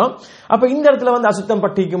தொலை பார்க்கிறோம். அப்ப இந்த இடத்துல வந்து அசுத்தம்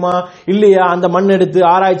பட்டிக்குமா இல்லையா, அந்த மண் எடுத்து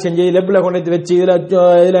ஆராய்ச்சி செஞ்சு லெப்ல கொண்டு வச்சு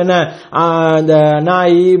இதுல என்ன இந்த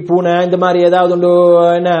நாய் பூனை இந்த மாதிரி ஏதாவது ஒன்று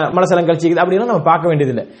என்ன மலசலம் கழிச்சிக்குது அப்படின்னா நம்ம பார்க்க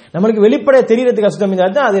வேண்டியதில்லை. நம்மளுக்கு வெளிப்படைய தெரியறதுக்கு அசுத்தம்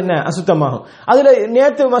இருந்தால் அது என்ன அசுத்தமாகும். அதுல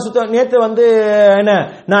நேற்று வந்து என்ன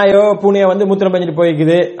நாயோ பூனையோ வந்து மூத்திரம் பஞ்சிட்டு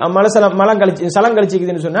போய்க்குது, சலம்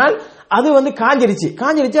கழிச்சிக்குதுன்னு சொன்னால் அது வந்து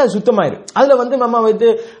காஞ்சிருச்சு அது சுத்தமாயிரும். அதுல வந்து நம்ம வந்து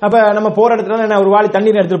அப்ப நம்ம போற இடத்துல என்ன ஒரு வாளி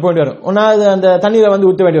தண்ணீர் எடுத்துட்டு போயிட்டு வரும், ஒன்னாவது அந்த தண்ணீரை வந்து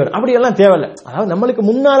ஊற்ற வேண்டி வரும். அப்படி எல்லாம் தேவையில்லை. அதாவது நம்மளுக்கு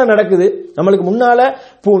முன்னால நடக்குது, நம்மளுக்கு முன்னால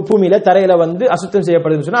பூமியில தரையில வந்து அசுத்தம்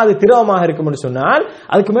செய்யப்படுதுன்னு சொன்னா அது திரவமாக இருக்கும்னு சொன்னால்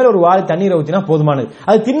அதுக்கு மேல ஒரு வாளி தண்ணீரை ஊத்தினா போதுமானது.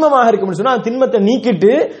 அது திண்மமாக இருக்கும்னு சொன்னா அது திண்மத்தை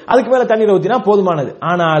நீக்கிட்டு அதுக்கு மேல தண்ணீரை ஊத்தினா போதுமானது.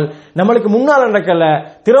 ஆனால் நம்மளுக்கு முன்னால நடக்கல,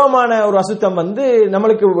 திரவமான ஒரு அசுத்தம் வந்து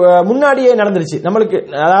நம்மளுக்கு முன்னாடியே நடந்துருச்சு. நம்மளுக்கு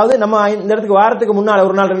அதாவது நம்ம இந்த இடத்துக்கு வாரத்துக்கு முன்னால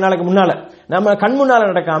ஒரு நாள் 2 நாளைக்கு முன்னால நம்ம கண் முன்னால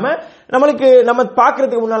நடக்காம நம்மளுக்கு நம்ம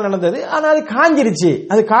பாக்குறதுக்கு முன்னால் நடந்தது, ஆனா அது காஞ்சிருச்சு,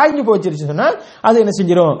 அது காய்ஞ்சு போச்சிருச்சு சொன்னால் அது என்ன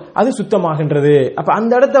செஞ்சிடும், அது சுத்தமாகின்றது. அப்ப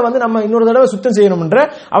அந்த இடத்த வந்து நம்ம இன்னொரு தடவை சுத்தம் செய்யணும்ன்ற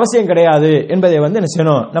அவசியம் கிடையாது என்பதை வந்து என்ன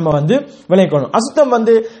செய்யணும், நம்ம வந்து விளைக்கணும். அசுத்தம்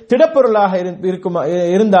வந்து திடப்பொருளாக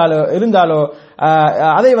இருந்தாலோ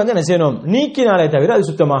அதை வந்து என்ன செய்யணும், நீக்கினாலே தவிர அது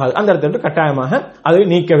சுத்தமாகாது. அந்த இடத்துல கட்டாயமாக அதை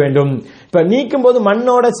நீக்க வேண்டும். இப்ப நீக்கும் போது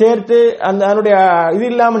மண்ணோட சேர்த்து அந்த அதனுடைய இது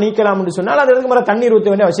இல்லாம நீக்கலாம் என்று சொன்னால் அது எதுக்கு தண்ணீர் ஊற்ற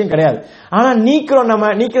வேண்டிய அவசியம் கிடையாது. ஆனா நீக்கிறோம்,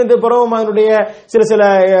 நம்ம நீக்கிறது பிறகும் அதனுடைய சில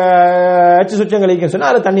அச்சு சுற்றங்கள்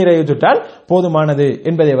சொன்னா அதை தண்ணீரை ஊற்றிட்டால் போதுமானது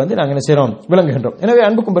என்பதை வந்து நாங்கள் என்ன செய்யறோம், விளங்குகின்றோம். எனவே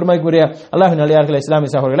அன்புக்கும் பெருமைக்குரிய அல்லாஹ்வின் நல்லடியார்களே,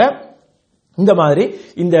 இஸ்லாமிய சகோதரர்களே, இந்த மாதிரி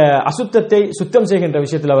இந்த அசுத்தத்தை சுத்தம் செய்கின்ற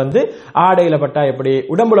விஷயத்துல வந்து ஆடையில பட்டா எப்படி,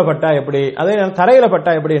 உடம்புல பட்டா எப்படி, அதே தரையில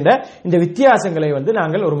பட்டா எப்படி என்ற இந்த வித்தியாசங்களை வந்து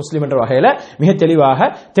நாங்கள் ஒரு முஸ்லிம் என்ற வகையில மிக தெளிவாக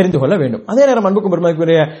தெரிந்து கொள்ள வேண்டும். அதே நேரம் அன்புக்கும்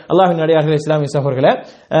பெருமைக்குரிய அல்லாஹ்வின் நல்லடியார்களே, இஸ்லாமிய சகோதரர்களே,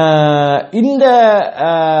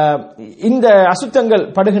 இந்த அசுத்தங்கள்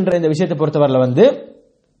படுகின்ற இந்த விஷயத்தை பொறுத்தவரையில வந்து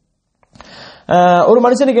ஒரு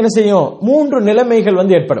மனுஷனுக்கு என்ன செய்யும், 3 நிலைமைகள்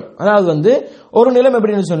வந்து ஏற்படும். அதாவது வந்து ஒரு நிலைமை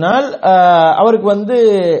எப்படின்னு சொன்னால், அவருக்கு வந்து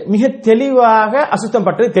மிக தெளிவாக அசுத்தம்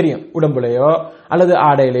பற்றி தெரியும், உடம்புலையோ அல்லது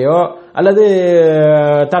ஆடையிலையோ அல்லது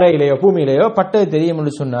தரையிலேயோ பூமியிலேயோ பட்டது தெரியும்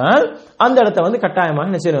என்று சொன்னால் அந்த இடத்தை வந்து கட்டாயமாக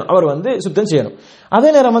என்ன செய்யணும், அவர் வந்து சுத்தம் செய்யணும்.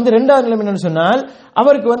 அதே நேரம் வந்து 2வது நிலைமை என்னன்னு சொன்னால்,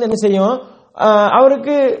 அவருக்கு வந்து என்ன செய்யும்,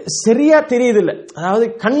 அவருக்கு சரியா தெரியுது இல்ல, அதாவது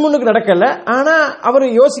கண்முன்னுக்கு நடக்கல, ஆனா அவர்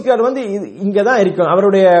யோசிக்கிறார் வந்து இங்கதான் இருக்கும்,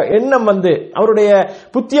 அவருடைய எண்ணம் வந்து அவருடைய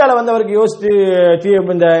புத்தியால வந்து அவருக்கு யோசித்து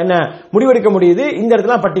இந்த என்ன முடிவெடுக்க முடியுது, இந்த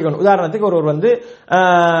இடத்துல பட்டிக்கணும். உதாரணத்துக்கு ஒருவர் வந்து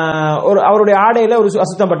அவருடைய ஆடையில ஒரு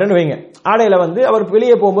அசுத்தம் பட்டன்னு வைங்க, ஆடையில வந்து அவர்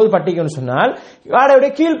வெளியே போகும்போது பட்டிக்கணும்னு சொன்னால்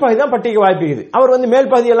ஆடையுடைய கீழ்ப்பகுதி தான் பட்டிக்க வாய்ப்புக்குது. அவர் வந்து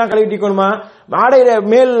மேல் பகுதியெல்லாம் கழுவிட்டிக்கணுமா, ஆடையில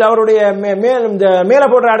மேல் அவருடைய மேல் இந்த மேல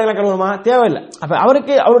போடுற ஆடையெல்லாம் கழுவணுமா, தேவையில்லை. அப்ப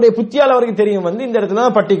அவருக்கு அவருடைய புத்தியால் அவருக்கு தெரியும் வந்து இந்த இடத்துல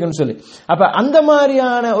தான் பட்டிக்குன்னு சொல்லி, அப்ப அந்த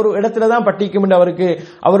மாதிரியான ஒரு இடத்துல தான் பட்டிக்கும் என்று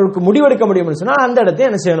அவருக்கு முடிவெடுக்க முடியும் சொன்னா அந்த இடத்தை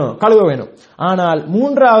என்ன செய்யணும், கழுவ வேணும். ஆனால்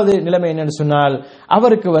 3வது நிலைமை என்னன்னு சொன்னால்,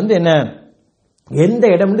 அவருக்கு வந்து என்ன எந்த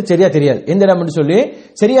இடம் சரியா தெரியாது, எந்த இடம் சொல்லி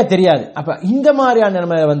சரியா தெரியாது. அப்ப இந்த மாதிரியான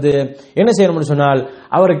நிலைமை வந்து என்ன செய்யணும்னு சொன்னால்,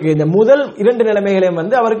 அவருக்கு இந்த முதல் 2 நிலைமைகளையும்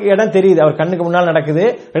வந்து அவருக்கு இடம் தெரியுது, அவர் கண்ணுக்கு முன்னால் நடக்குது.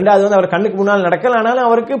 2வது வந்து அவர் கண்ணுக்கு முன்னால் நடக்கல, ஆனாலும்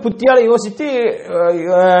அவருக்கு புத்தியால யோசித்து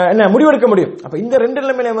என்ன முடிவெடுக்க முடியும். அப்ப இந்த 2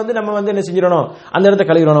 நிலைமையில வந்து நம்ம வந்து என்ன செஞ்சிடணும், அந்த இடத்தை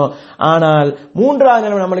கழுவிடணும். ஆனால் 3வது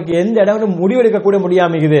நிலைமை நம்மளுக்கு எந்த இடம் முடிவெடுக்க கூட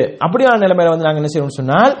முடியாமக்குது. அப்படியான நிலைமையில வந்து நாங்க என்ன செய்யணும்னு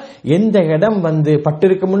சொன்னால், எந்த இடம் வந்து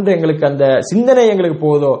பட்டிருக்கும் என்று எங்களுக்கு அந்த சிந்தனை எங்களுக்கு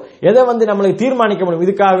போதோ, எதை வந்து நம்மளுக்கு தீர்மானிக்க முடியும்,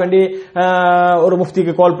 இதுக்காக வேண்டி ஒரு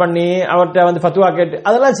முஃப்திக்கு கால் பண்ணி அவர்கிட்ட வந்து ஃபத்வா கேட்டு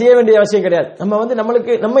அதெல்லாம் செய்ய வேண்டிய அவசியம் கிடையாது. நம்ம வந்து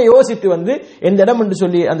நம்ம யோசித்து வந்து எந்த இடம் என்று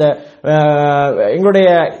சொல்லி அந்த எங்களுடைய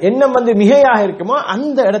எண்ணம் வந்து மிகையாக இருக்குமோ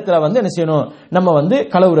அந்த இடத்துல வந்து என்ன செய்யணும், நம்ம வந்து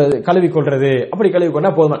கழுவிக்கொள்றது. அப்படி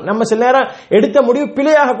கழுவிக்கொண்டா போதுமா. நம்ம சில நேரம் எடுத்த முடிவு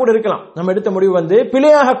பிழையாக கூட இருக்கலாம், நம்ம எடுத்த முடிவு வந்து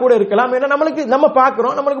பிழையாக கூட இருக்கலாம். ஏன்னா நம்ம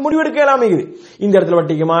பார்க்கிறோம், நம்மளுக்கு முடிவெடுக்க இல்லாம இந்த இடத்துல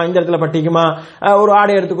பட்டிக்குமா, இந்த இடத்துல பட்டிக்குமா, ஒரு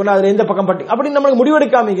ஆடை எடுத்துக்கொண்டு அதுல எந்த பக்கம் பட்டி அப்படி நம்மளுக்கு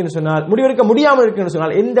முடிவெடுக்காம சொன்னால், முடிவெடுக்க முடியாம இருக்குன்னு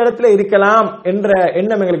சொன்னால் எந்த இடத்துல இருக்கலாம் என்ற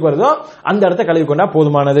எண்ணம் எங்களுக்கு வருதோ அந்த இடத்தை கழுவி கொண்டா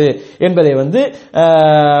போதுமானது என்பதை வந்து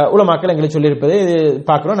உலமாக்கள் எங்களுக்கு சொல்லியிருப்பதை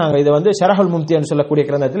பார்க்கிறோம். நாங்கள் இதை வந்து ஷரஹுல் மும்தி என்று சொல்லக்கூடிய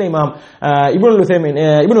கிரந்தத்தில் இமாம் இப்னுல்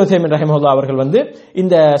உசைமின் ரஹிமஹுல்லாஹ் அவர்கள் வந்து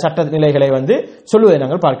இந்த சட்ட நிலைகளை வந்து சொல்லுவதை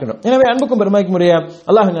நாங்கள் பார்க்கிறோம். எனவே அன்புக்கும் பெருமைக்கும் உரிய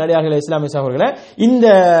அல்லாஹ்வின் நல்லடியார்களே, இஸ்லாமிய சகோதரர்களே,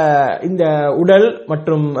 இந்த உடல்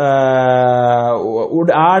மற்றும்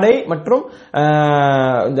ஆடை மற்றும்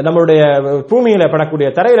நம்மளுடைய பூமியில படக்கூடிய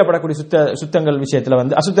தரையில படக்கூடிய சுத்தங்கள் விஷயத்துல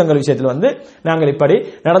வந்து அசுத்தங்கள் விஷயத்துல வந்து நாங்கள் இப்படி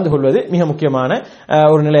நடந்து கொள்வது மிக முக்கியமான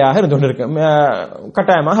ஒரு நிலையாக இருந்து கொண்டிருக்கு,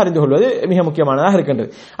 கட்டாயமாக அறிந்து கொள்வது மிக முக்கியமானதாக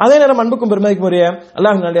இருக்கின்றது. அதே நேரம் அன்புக்கும் பெருமைக்கும் உரிய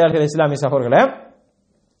அல்லாஹ்வின் நல்லடியார்களே, இஸ்லாமிய சகோதரர்களே,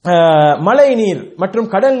 மழை நீர் மற்றும்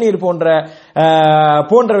கடல் நீர்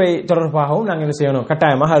போன்றவை தொடர்பாகவும் நாங்கள் என்ன செய்யணும்,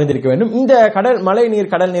 கட்டாயமாக அறிந்திருக்க வேண்டும். இந்த மழை நீர்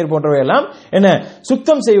கடல் நீர் போன்றவை எல்லாம் என்ன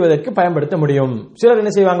சுத்தம் செய்வதற்கு பயன்படுத்த முடியும். சிலர்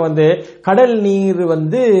என்ன செய்வாங்க வந்து கடல் நீர்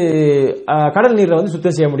வந்து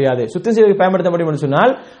சுத்தம் செய்ய முடியாது, சுத்தம் செய்வதற்கு பயன்படுத்த முடியும்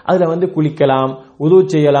சொன்னால் அதுல வந்து குளிக்கலாம், உது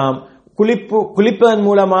செய்யலாம். குளிப்பதன்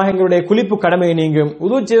மூலமாக எங்களுடைய குளிப்பு கடமை நீங்கும்,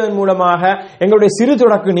 உது செய்வதன் மூலமாக எங்களுடைய சிறு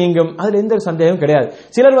தொடக்கு நீங்கும். அதுல எந்த சந்தேகம் கிடையாது.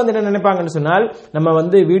 சிலர் வந்து என்ன நினைப்பாங்கன்னு சொன்னால், நம்ம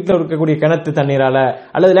வந்து வீட்டில் இருக்கக்கூடிய கிணத்து தண்ணீரால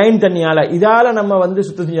அல்லது லைன் தண்ணியால இதால நம்ம வந்து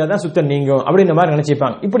சுத்தம் செஞ்சாதான் சுத்தம் நீங்கும் அப்படின்ற மாதிரி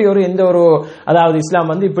நினைச்சிப்பாங்க. இப்படி அதாவது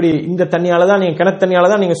இஸ்லாம் வந்து இப்படி இந்த தண்ணியாலதான் நீங்க கிணத்து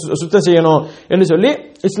தண்ணியாலதான் நீங்க சுத்தம் செய்யணும் என்று சொல்லி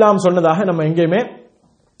இஸ்லாம் சொன்னதாக நம்ம எங்கேயுமே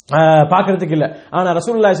பாக்குறதுக்கு இல்ல. ஆனா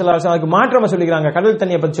ரசூலுல்லாஹி ஸல்லல்லாஹு அலைஹி வஸல்லம் மாற்றமா சொல்லிக்கிறாங்க. கடல்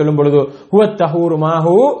தண்ணியை பத்தி சொல்லும் பொழுது ஹுவத் தஹூரு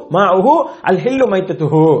மாஹு அல் ஹில்லு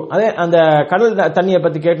மைத்தத்துஹு, அதே அந்த கடல் தண்ணியை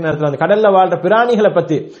பத்தி கேட்கிற நேரத்துல அந்த கடல்ல வாழ்ற பிராணிகளை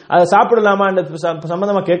பத்தி அதை சாப்பிடலாமா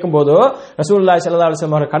சம்பந்தமா கேட்கும் போது ரசூலுல்லாஹி ஸல்லல்லாஹு அலைஹி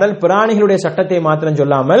வஸல்லம் கடல் பிராணிகளுடைய சட்டத்தை மாத்திரம்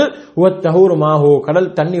சொல்லாமல் ஹுவத் தஹூரு மாஹு, கடல்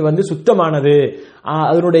தண்ணி வந்து சுத்தமானது,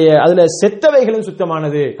 அதுல செத்தவைகளும்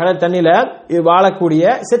சுத்தமானது. கடல் தண்ணியில வாழக்கூடிய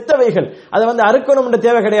செத்தவைகள் அதை வந்து அறுக்கணும்ன்ற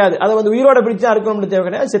தேவை கிடையாது, அதை வந்து உயிரோட பிடிச்சு அறுக்கணும்ன்ற தேவை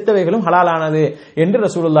கிடையாது, செத்தவைகளும் ஹலாலானது என்று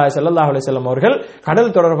ரசூலுல்லாஹி ஸல்லல்லாஹு அலைஹி வஸல்லம் அவர்கள்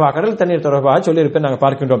கடல் தண்ணீர் தொடர்பாக சொல்லியிருப்பதை நாங்கள்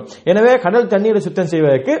பார்க்கின்றோம். எனவே கடல் தண்ணீரை சுத்தம்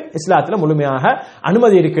செய்வதற்கு இஸ்லாத்துல முழுமையாக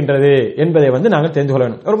அனுமதி இருக்கின்றது என்பதை வந்து நாங்கள் தெரிந்து கொள்ள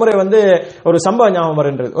வேண்டும். ஒரு முறை வந்து ஒரு சம்பவம் ஞாபகம்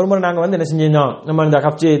வருகின்றது. ஒரு முறை நாங்கள் வந்து என்ன செஞ்சோம், நம்ம இந்த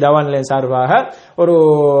கப்சி தவா நிலையம் சார்பாக ஒரு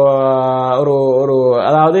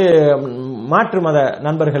அதாவது மாற்று மத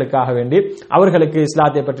நண்பர்களுக்காக வேண்டி அவர்களுக்கு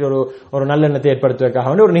இஸ்லாத்தை பற்றி ஒரு நல்லெண்ணத்தை ஏற்படுத்துவதற்காக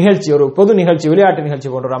வேண்டி ஒரு நிகழ்ச்சி, ஒரு பொது நிகழ்ச்சி, விளையாட்டு நிகழ்ச்சி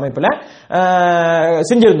போன்ற ஒரு அமைப்புல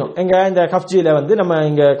செஞ்சிருந்தோம். எங்க இந்த கப்சியில வந்து நம்ம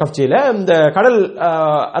இங்க கப்சியில இந்த கடல்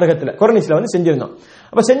அருகத்துல கொரனிஸ்ல வந்து செஞ்சிருந்தோம்.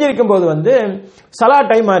 அப்ப செஞ்சிருக்கும் போது வந்து சலா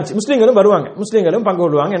டைம் ஆச்சு. முஸ்லீம்களும் வருவாங்க, முஸ்லீம்களும் பங்கு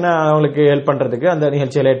கொள்வாங்க, என்ன அவங்களுக்கு ஹெல்ப் பண்றதுக்கு அந்த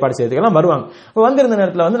நிகழ்ச்சியில ஏற்பாடு செய்யறதுக்கு எல்லாம் வருவாங்க. வந்திருந்த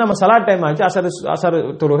நேரத்தில் வந்து நம்ம சலா டைம் ஆச்சு, அசர்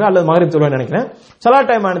தொழுகை அல்லது மகரிப் தொழுகை நினைக்கிறேன். சலா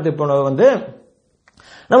டைம் ஆனது போனது வந்து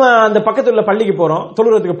நம்ம அந்த பக்கத்துல உள்ள பள்ளிக்கு போறோம்,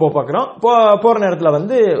 தொழுறதுக்கு பார்க்கிறோம். போற நேரத்துல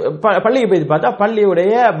வந்து பள்ளிக்கு போய் பார்த்தா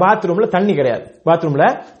பள்ளியுடைய பாத்ரூம்ல தண்ணி கிடையாது.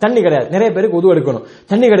 நிறைய பேருக்கு உது எடுக்கணும்,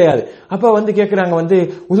 தண்ணி கிடையாது. அப்ப வந்து கேட்கறாங்க, வந்து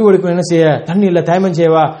உது எடுக்கணும் என்ன செய்ய, தண்ணி இல்ல, தயமம்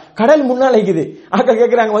செய்வா. கடல் முன்னால இருக்குது. அக்கா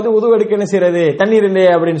கேட்கறாங்க, வந்து உது எடுக்க என்ன செய்யறது, தண்ணீர்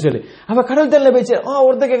இல்லையே அப்படின்னு சொல்லி. அப்ப கடல் தண்ணில போய்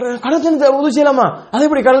ஒருத்தர் கேட்கறாங்க, கடல் தண்ணி உது செய்யலாமா, அது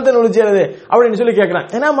எப்படி கடல் தண்ணி உது செய்யறது அப்படின்னு சொல்லி கேட்கறாங்க.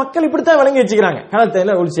 ஏன்னா மக்கள் இப்படித்தான் விளங்கி வச்சுக்கிறாங்க, கடல்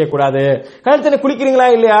தண்ணில உது செய்யக்கூடாது. கடல் தண்ணி குளிக்கிறீங்களா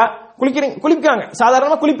இல்லையா, குளிப்பாங்க,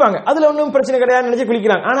 சாதாரணமா குளிப்பாங்க, அதுல ஒன்றும் பிரச்சனை கிடையாது நினைச்சு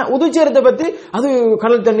குளிக்கிறாங்க. ஆனா உதுச்சேரத்தை பத்தி அது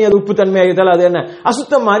கடல் தண்ணி, அது உப்பு தன்மை ஆகிட்டால் அது என்ன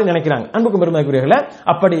அசுத்தம் மாதிரி நினைக்கிறாங்க. அன்புக்கும் பெருமைக்குரியவர்களே,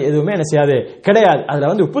 அப்படி எதுவுமே என்ன செய்யாது, கிடையாது. அதுல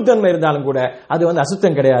வந்து உப்புத்தன்மை இருந்தாலும் கூட அது வந்து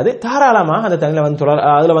அசுத்தம் கிடையாது. தாராளமாக அந்த தண்ணியில வந்து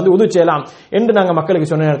அதுல வந்து உது செய்யலாம் என்று நாங்க மக்களுக்கு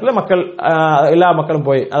சொன்ன நேரத்தில் மக்கள் எல்லா மக்களும்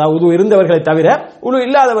போய், அதாவது உது இருந்தவர்களை தவிர உது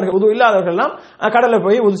இல்லாதவர்கள் எல்லாம் கடல்ல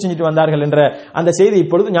போய் உது செஞ்சுட்டு வந்தார்கள் என்ற அந்த செய்தி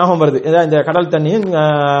இப்பொழுது ஞாபகம் வருது. இந்த கடல் தண்ணியும்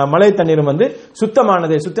மழை தண்ணீரும் வந்து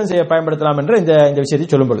சுத்தமானது, சுத்தம் செய்ய பயன்படுத்தலாம் என்று இந்த விஷயத்தை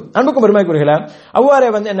சொல்லும் பொழுது அன்புக்கும் பெருமைக்குரியவர்களே, அவ்வாறே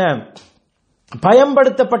வந்து என்ன,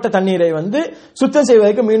 பயன்படுத்தப்பட்ட தண்ணீரை வந்து சுத்தம்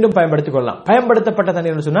செய்வதற்கு மீண்டும் பயன்படுத்திக் கொள்ளலாம். பயன்படுத்தப்பட்ட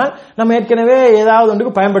தண்ணீர் சொன்னால் நம்ம ஏற்கனவே ஏதாவது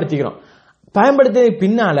ஒன்றுக்கு பயன்படுத்திக்கிறோம். பயன்படுத்திய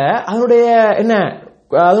பின்னால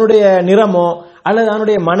அதனுடைய நிறமோ அல்லது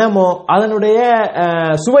அதனுடைய மனமோ அதனுடைய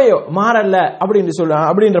சுவையோ மாறல்ல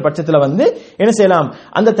அப்படின்ற பட்சத்துல வந்து என்ன செய்யலாம்,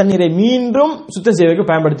 அந்த தண்ணீரை மீண்டும் சுத்தம் செய்வதற்கு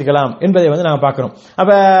பயன்படுத்திக்கலாம் என்பதை வந்து நாம பார்க்கிறோம்.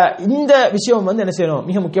 அப்ப இந்த விஷயம் வந்து என்ன செய்யணும்,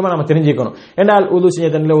 மிக முக்கியமா நம்ம தெரிஞ்சுக்கணும். என்றால் உது செய்ய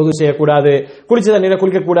தண்ணியில உது செய்யக்கூடாது, குளிச்ச தண்ணீரை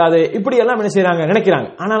குளிக்க கூடாது, இப்படி எல்லாம் என்ன செய்யறாங்க நினைக்கிறாங்க.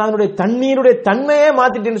 ஆனால் அதனுடைய தண்ணீருடைய தன்மையே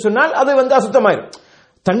மாத்திட்டு சொன்னால் அது வந்து அசுத்தமாயிரும்.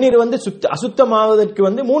 தண்ணீர் வந்து அசுத்தமாவதற்கு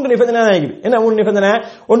வந்து 3 நிபந்தனை ஆகிது. என்ன 3 நிபந்தனை?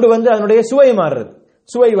 ஒன்று வந்து அதனுடைய சுவை மாறுறது,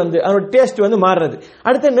 சுவை வந்து அதோட டேஸ்ட் வந்து மாறுறது.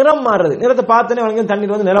 அடுத்து நிறம் மாறுறது, நிறத்தை பார்த்தனே வழங்க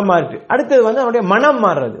தண்ணீர் வந்து நிறம் மாறிட்டு. அடுத்தது வந்து அதனுடைய மனம்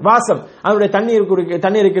மாறுறது, வாசம், அதனுடைய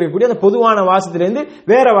தண்ணீருக்கு இருக்கக்கூடிய அந்த பொதுவான வாசத்திலிருந்து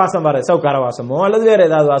வேற வாசம் வர, சவுக்கார வாசமோ அல்லது வேற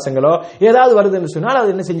ஏதாவது வாசங்களோ ஏதாவது வருதுன்னு சொன்னால்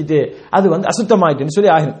அது என்ன செஞ்சுட்டு அது வந்து அசுத்தமாயிட்டுன்னு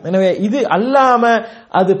சொல்லி ஆகும். எனவே இது அல்லாம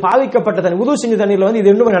அது பாவிக்கப்பட்ட தண்ணி, உது செஞ்ச தண்ணீர்ல வந்து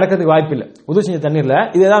இது இன்னும் நடக்கிறதுக்கு வாய்ப்பு இல்லை. உது செஞ்ச தண்ணீர்ல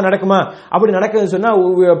இது ஏதாவது நடக்குமா? அப்படி நடக்குதுன்னு சொன்னா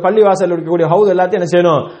பள்ளி வாசல் இருக்கக்கூடிய ஹவுஸ் எல்லாத்தையும் என்ன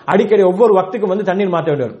செய்யணும், அடிக்கடி ஒவ்வொரு வக்துக்கும் வந்து தண்ணீர்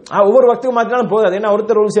மாற்ற வேண்டும். ஒவ்வொரு வக்துக்கும் மாற்றினாலும் போதாது, ஏன்னா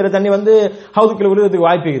ஒருத்தர் செய்யற தண்ணி வந்து ஹவுதுக்குள்ள விழுறதுக்கு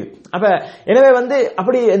வாய்ப்பு இருக்குது. அப்ப எனவே வந்து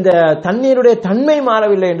அப்படி இந்த தண்ணீருடைய தன்மை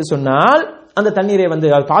மாறவில்லை என்று சொன்னால் அந்த தண்ணீரை வந்து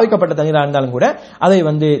பாவிக்கப்பட்ட தண்ணீராக இருந்தாலும் கூட அதை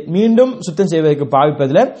வந்து மீண்டும் சுத்தம் செய்வதற்கு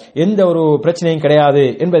பாவிப்பதில் எந்த ஒரு பிரச்சனையும் கிடையாது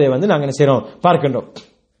என்பதை வந்து நாங்கள் என்ன செய்யறோம் பார்க்கின்றோம்.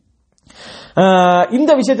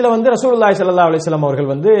 இந்த விஷயத்துல வந்து ரசூலுல்லாஹி ஸல்லல்லாஹு அலைஹி வஸல்லம் அவர்கள்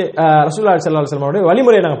வந்து ரசூலுல்லாஹி ஸல்லல்லாஹு அலைஹி வஸல்லம் அவருடைய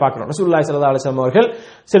வழிமுறையை நாங்க பார்க்கிறோம். ரசூலுல்லாஹி ஸல்லல்லாஹு அலைஹி வஸல்லம் அவர்கள்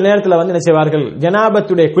சில நேரத்தில் வந்து என்ன செய்வார்கள்,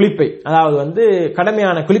 ஜனாபத்துடைய குளிப்பை, அதாவது வந்து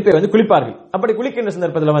கடமையான குளிப்பை வந்து குளிப்பார்கள். அப்படி குளிக்கின்ற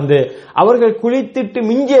சந்தர்ப்பத்தில் வந்து அவர்கள் குளித்துட்டு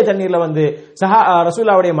மிஞ்சிய தண்ணீர்ல வந்து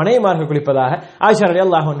ரசூலுல்லாஹ்வுடைய மனைவிமார்கள் குளிப்பதாக ஆயிஷா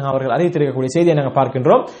ரலியல்லாஹு அன்ஹா அவர்கள் அறிவித்திருக்கக்கூடிய செய்தியை நாங்கள்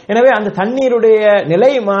பார்க்கின்றோம். எனவே அந்த தண்ணீருடைய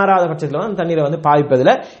நிலை மாறாத பட்சத்தில் அந்த தண்ணீரை வந்து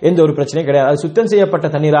பாவிப்பதில் எந்த ஒரு பிரச்சனையும் கிடையாது. அது சுத்தம் செய்யப்பட்ட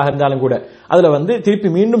தண்ணீராக இருந்தாலும் கூட அதுல வந்து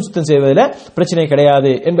திருப்பி மீண்டும் சுத்தம் செய்வதில் பிரச்சனை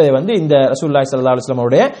கிடையாது என்பதை வந்து இந்த ரசூலுல்லாஹி ஸல்லல்லாஹு அலைஹி வஸல்லம்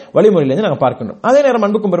அவருடைய வழிமுறையிலிருந்து நாங்கள் பார்க்கின்றோம். அதே நேரம்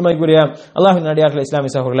அன்புக்கும் பெருமைக்குரிய அல்லாஹ்வின் அடியார்களே,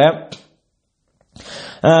 இஸ்லாமிய சகோதரர்களே,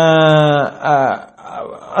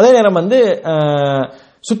 அதே நேரம் வந்து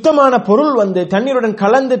சுத்தமான பொருள் வந்து தண்ணீருடன்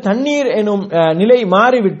கலந்து தண்ணீர் எனும் நிலை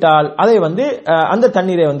மாறிவிட்டால் அதை வந்து அந்த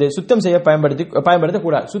தண்ணீரை வந்து சுத்தம் செய்ய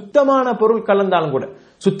பயன்படுத்தக்கூடாது. சுத்தமான பொருள் கலந்தாலும் கூட,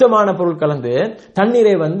 சுத்தமான பொருள் கலந்து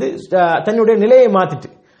தண்ணீரை வந்து தன்னுடைய நிலையை மாத்திட்டு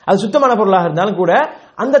அது சுத்தமான பொருளாக இருந்தாலும் கூட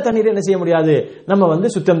அந்த தண்ணீரை என்ன செய்ய முடியாது, நம்ம வந்து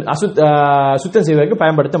சுத்தம் செய்வதற்கு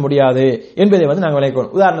பயன்படுத்த முடியாது என்பதை வந்து நாங்கள்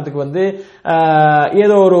விளக்கணும். உதாரணத்துக்கு வந்து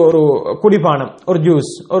ஏதோ ஒரு குடிபானம், ஒரு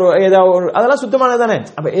ஜூஸ், ஒரு ஏதாவது அதெல்லாம் சுத்தமானது தானே.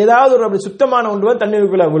 அப்ப ஏதாவது ஒரு அப்படி சுத்தமான ஒன்று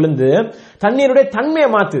தண்ணீருக்குள்ள விழுந்து தண்ணீருடைய தன்மையை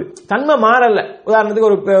மாத்து, தன்மை மாறல. உதாரணத்துக்கு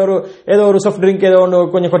ஒரு ஏதோ ஒரு சாஃப்ட் ட்ரிங்க் ஏதோ ஒன்று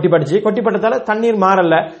கொஞ்சம் கொட்டிப்பட்டதால தண்ணீர்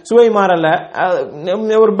மாறல, சுவை மாறல,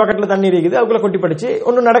 ஒரு பக்கெட்ல தண்ணீர் இருக்குது அதுக்குள்ள கொட்டிப்படிச்சு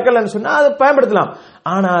ஒன்றும் நடக்கலன்னு சொன்னா அதை பயன்படுத்தலாம்.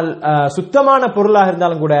 ஆனால் சுத்தமான பொருளாக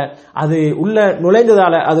இருந்தாலும் கூட அது உள்ள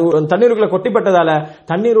நுழைந்ததால, அது தண்ணீருக்குள்ள கொட்டிப்பட்டதால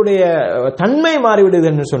தண்ணீருடைய தன்மை மாறிவிடுது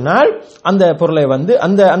என்று சொன்னால் அந்த பொருளை வந்து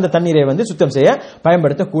அந்த தண்ணீரை வந்து சுத்தம் செய்ய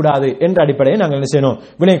பயன்படுத்தக்கூடாது என்ற அடிப்படையை நாங்கள் என்ன செய்யணும்,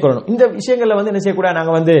 வினை கொள்ளணும். இந்த விஷயங்கள்ல வந்து என்ன செய்யக்கூடாது,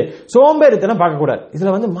 நாங்க வந்து சோம்பேறித்தனம் பார்க்கக்கூடாது.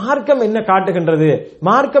 இதுல வந்து மார்க்கம் என்ன காட்டுகின்றது,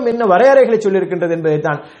 மார்க்கம் என்ன வரையறைகளை சொல்லி இருக்கின்றது என்பதை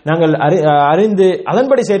தான் நாங்கள் அறிந்து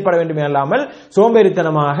அதன்படி செயற்பட வேண்டுமே அல்லாமல்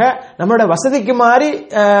சோம்பேறித்தனமாக நம்மளோட வசதிக்கு மாறி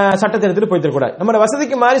சட்டத்தை எடுத்துட்டு போய்த்திடக்கூடாது, நம்மளோட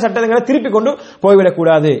வசதிக்கு மாறி சட்டங்களை திருப்பி கொண்டு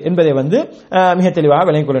போய்விடக்கூடாது என்பதை வந்து மிக தெளிவாக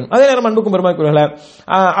விளங்கிக் கொள்ளணும். அதே நேரம் அன்புக்கும் பெருமக்களே,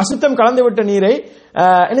 அசுத்தம் கலந்துவிட்ட நீரை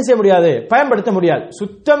என்ன செய்ய முடியாது, பயன்படுத்த முடியாது.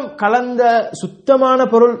 சுத்தமான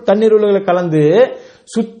பொருள் தண்ணீருக்குள்ள கலந்து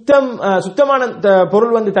சுத்தமான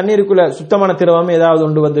பொருள் வந்து தண்ணீருக்குள்ள சுத்தமான திரவம் ஏதாவது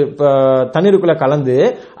ஒன்று வந்து தண்ணீருக்குள்ள கலந்து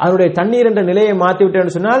அதனுடைய தண்ணீர் என்ற நிலையை மாற்றி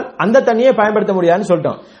விட்டேன்னு சொன்னால் அந்த தண்ணியை பயன்படுத்த முடியாதுன்னு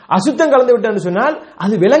சொல்லிட்டோம். அசுத்தம் கலந்து விட்டேன்னு சொன்னால்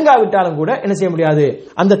அது விளங்காவிட்டாலும் கூட என்ன செய்ய முடியாது,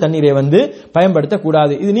 அந்த தண்ணீரை வந்து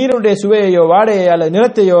பயன்படுத்தக்கூடாது. இது நீருடைய சுவையையோ வாடையோ அல்லது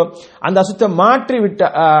நிறத்தையோ அந்த அசுத்தம்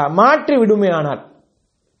மாற்றி விடுமே ஆனால்,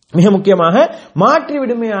 மிக முக்கியமாக மாற்றி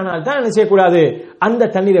விடுமையானால் தான் என்ன செய்யக்கூடாது, அந்த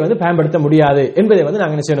தண்ணீரை வந்து பயன்படுத்த முடியாது என்பதை வந்து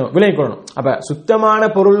நாங்கள் என்ன செய்யணும், விளங்கிக் கொள்ளணும். அப்ப சுத்தமான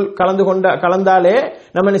பொருள் கலந்தாலே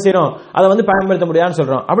நம்ம என்ன செய்யறோம், அதை வந்து பயன்படுத்த முடியாதுன்னு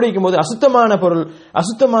சொல்றோம். அப்படி இருக்கும்போது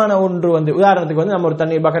அசுத்தமான ஒன்று வந்து உதாரணத்துக்கு வந்து நம்ம ஒரு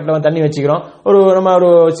தண்ணி பக்கெட்ல வந்து தண்ணி வச்சுக்கிறோம், நம்ம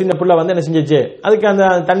ஒரு சின்ன புள்ள வந்து என்ன செஞ்சிச்சு, அதுக்கு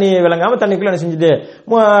அந்த தண்ணி விளங்காம தண்ணிக்குள்ள என்ன செஞ்சுட்டு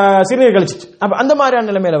சிறுநீர் கழிச்சிச்சு. அப்ப அந்த மாதிரியான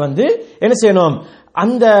நிலைமையில வந்து என்ன செய்யணும்,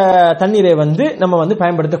 அந்த தண்ணீரை வந்து நம்ம வந்து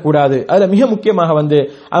பயன்படுத்தக்கூடாது. அதுல மிக முக்கியமாக வந்து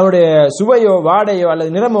அதனுடைய சுவையோ வாடையோ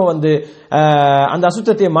அல்லது நிறமோ வந்து அந்த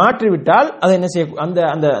அசுத்தத்தை மாற்றிவிட்டால் அதை என்ன செய்ய,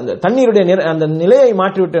 அந்த தண்ணீருடைய அந்த நிலையை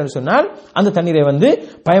மாற்றிவிட்டோம்னு சொன்னால் அந்த தண்ணீரை வந்து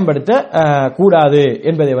பயன்படுத்த கூடாது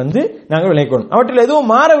என்பதை வந்து நாங்கள் விளக்கணும். அவற்றில் எதுவும்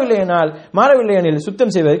மாறவில்லை எனில்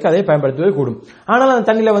சுத்தம் செய்வதற்கு அதை பயன்படுத்துவது கூடும். ஆனால் அந்த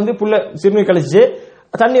தண்ணியில வந்து புள்ள சிறுநீர் கழிச்சு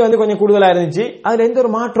தண்ணி வந்து கொஞ்சம் கூடுதலா இருந்துச்சு, அதுல எந்த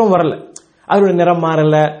ஒரு மாற்றமும் வரல, அதனுடைய நிறம்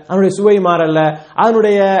மாறல, அதனுடைய சுவை மாறல,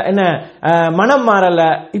 அதனுடைய என்ன மனம் மாறல,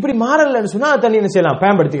 இப்படி மாறலன்னு சொன்னா தண்ணி என்ன செய்யலாம்,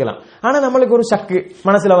 பயன்படுத்திக்கலாம். ஆனா நம்மளுக்கு ஒரு சக்கு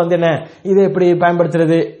மனசுல வந்து என்ன, இதை எப்படி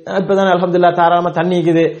பயன்படுத்துறது, இப்பதான் அல்ஹம்துலில்லாஹ் தாராளமா தண்ணி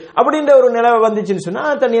இருக்குது அப்படின்ற ஒரு நிலை வந்துச்சுன்னு சொன்னா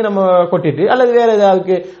தண்ணியை நம்ம கொட்டிட்டு அல்லது வேற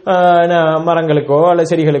ஏதாவது மரங்களுக்கோ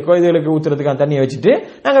அல்லது செடிகளுக்கோ இதுகளுக்கு ஊத்துறதுக்கான தண்ணியை வச்சுட்டு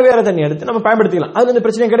நாங்க வேற தண்ணி எடுத்து நம்ம பயன்படுத்திக்கலாம், அது வந்து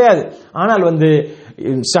பிரச்சனை கிடையாது. ஆனால் வந்து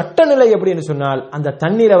சட்டநிலை எப்படின்னு சொன்னால் அந்த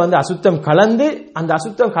தண்ணீரை வந்து அசுத்தம் கலந்து அந்த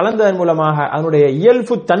அசுத்தம் கலந்ததன் மூலமாக அதனுடைய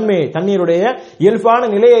இயல்பு தன்மை, தண்ணீருடைய இயல்பான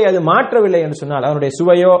நிலையை அது மாற்றவில்லை என்று சொன்னால், அதனுடைய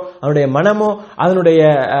சுவையோ அதனுடைய மனமோ அதனுடைய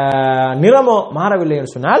நிறமோ மாறவில்லை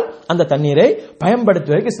என்று சொன்னால் அந்த தண்ணீரை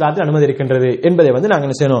பயன்படுத்துவதற்கு இஸ்லாத்தில் அனுமதி இருக்கின்றது என்பதை வந்து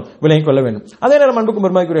நாங்கள் செய்யணும், விளங்கிக் கொள்ள வேண்டும். அதே நேரம் அன்புக்கும்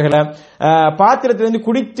பெருமதிக்குரியவர்களே, பாத்திரத்திலிருந்து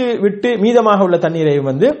குடித்து விட்டு மீதமாக உள்ள தண்ணீரை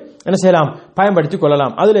வந்து என்ன செய்யலாம், பயன்படுத்திக்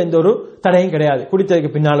கொள்ளலாம். அதுல எந்த ஒரு தடையும் கிடையாது.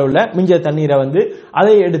 குடித்ததுக்கு பின்னால் உள்ள மிஞ்ச தண்ணீரை வந்து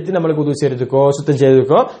அதை எடுத்து நம்மளுக்கு உதவி செய்யறதுக்கோ சுத்தம்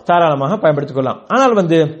செய்யறதுக்கோ தாராளமாக பயன்படுத்திக் கொள்ளலாம். ஆனால்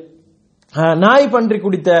வந்து நாய் பன்றி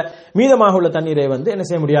குடித்த மீதமாக உள்ள தண்ணீரை வந்து என்ன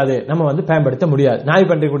செய்ய முடியாது, நம்ம வந்து பயன்படுத்த முடியாது. நாய்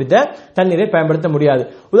பன்றி குடித்த தண்ணீரை பயன்படுத்த முடியாது.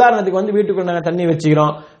 உதாரணத்துக்கு வந்து வீட்டுக்குள்ள நாங்க தண்ணி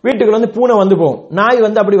வச்சுக்கிறோம், வீட்டுக்குள்ள வந்து பூனை வந்து போகும், நாய்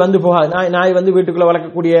வந்து அப்படி வந்து போகாது. நாய் வந்து வீட்டுக்குள்ள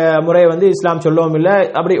வளர்க்கக்கூடிய முறையை வந்து இஸ்லாம் சொல்லவும் இல்லை,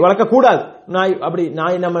 அப்படி வளர்க்க கூடாது.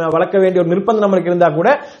 நாய் நம்ம வளர்க்க வேண்டிய ஒரு நிர்பந்தம் நம்மளுக்கு இருந்தா கூட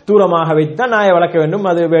தூரமாக வைத்து தான் நாயை வளர்க்க வேண்டும்.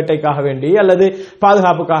 அது வேட்டைக்காக வேண்டி அல்லது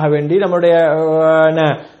பாதுகாப்புக்காக வேண்டி நம்மளுடைய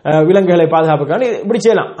விலங்குகளை பாதுகாப்புக்காக இப்படி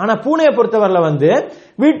செய்யலாம். ஆனா பூனையை பொறுத்தவரையில வந்து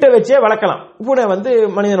வீட்டை வச்சே வளர்க்கலாம். பூனை வந்து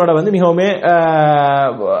மனிதனோட வந்து மிகவும்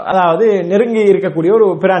அதாவது நெருங்கி இருக்கக்கூடிய ஒரு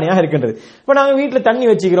பிராணியாக இருக்கின்றது. இப்ப நாங்க வீட்டுல தண்ணி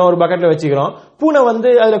வச்சுக்கிறோம், ஒரு பக்கெட்ல வச்சுக்கிறோம், பூனை வந்து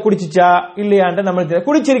அதுல குடிச்சிச்சா இல்லையான்ற நம்மளுக்கு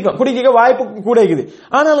குடிச்சிருக்கோம், குடிக்க வாய்ப்பு கூட இருக்குது.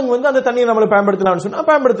 ஆனாலும் வந்து அந்த தண்ணியை நம்மளை பயன்படுத்தலாம்னு சொன்னா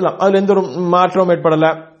பயன்படுத்தலாம், அதுல எந்த ஒரு மாற்றம் ஏற்படல.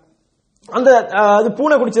 அந்த அது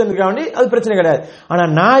பூனை குடிச்சதுக்காக வேண்டி அது பிரச்சனை கிடையாது. ஆனா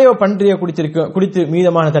நாயோ பன்றியோ குடித்து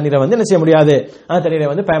மீதமான தண்ணீரை வந்து என்ன செய்ய முடியாது, அந்த தண்ணீரை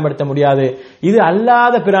வந்து பயன்படுத்த முடியாது. இது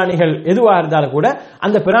அல்லாத பிராணிகள் எதுவாக இருந்தாலும் கூட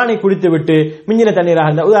அந்த பிராணி குடித்து விட்டு மிஞ்சின தண்ணீராக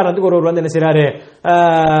இருந்தால், உதாரணத்துக்கு ஒருவர் வந்து என்ன செய்யறாரு,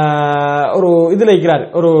 ஒரு இதுல இருக்கிறார்,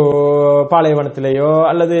 ஒரு பாலைவனத்திலேயோ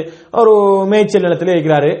அல்லது ஒரு மேய்ச்சல் நிலத்திலேயோ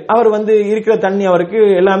இருக்கிறாரு. அவர் வந்து இருக்கிற தண்ணி அவருக்கு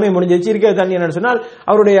எல்லாமே முடிஞ்சிருச்சு. இருக்கிற தண்ணி என்னன்னு சொன்னால்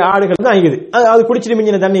அவருடைய ஆடுகள் தான் ஆகுது, அது குடிச்சிட்டு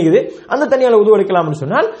மிஞ்சின தண்ணி இருக்குது, அந்த தண்ணியால உதவு எடுக்கலாம்னு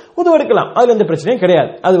சொன்னால் உதவு எடுக்கலாம், அதுல எந்த பிரச்சனையும் கிடையாது.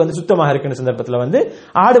 அது வந்து சுத்தமாக இருக்கிற சந்தர்ப்பத்தில் வந்து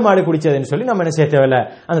ஆடு மாடு குடிச்சதுன்னு சொல்லி நம்ம என்ன செய்ய தேவையில்லை,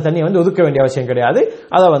 அந்த தண்ணியை வந்து ஒதுக்க வேண்டிய அவசியம் கிடையாது,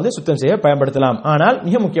 அதை வந்து சுத்தம் செய்ய பயன்படுத்தலாம். ஆனால்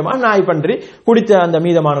மிக முக்கியமாக நாய் பன்றி குடித்த அந்த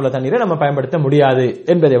மீதமான தண்ணீரை நம்ம பயன்படுத்த முடியாது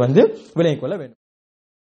என்பதை வந்து விளங்கிக் கொள்ள வேண்டும்.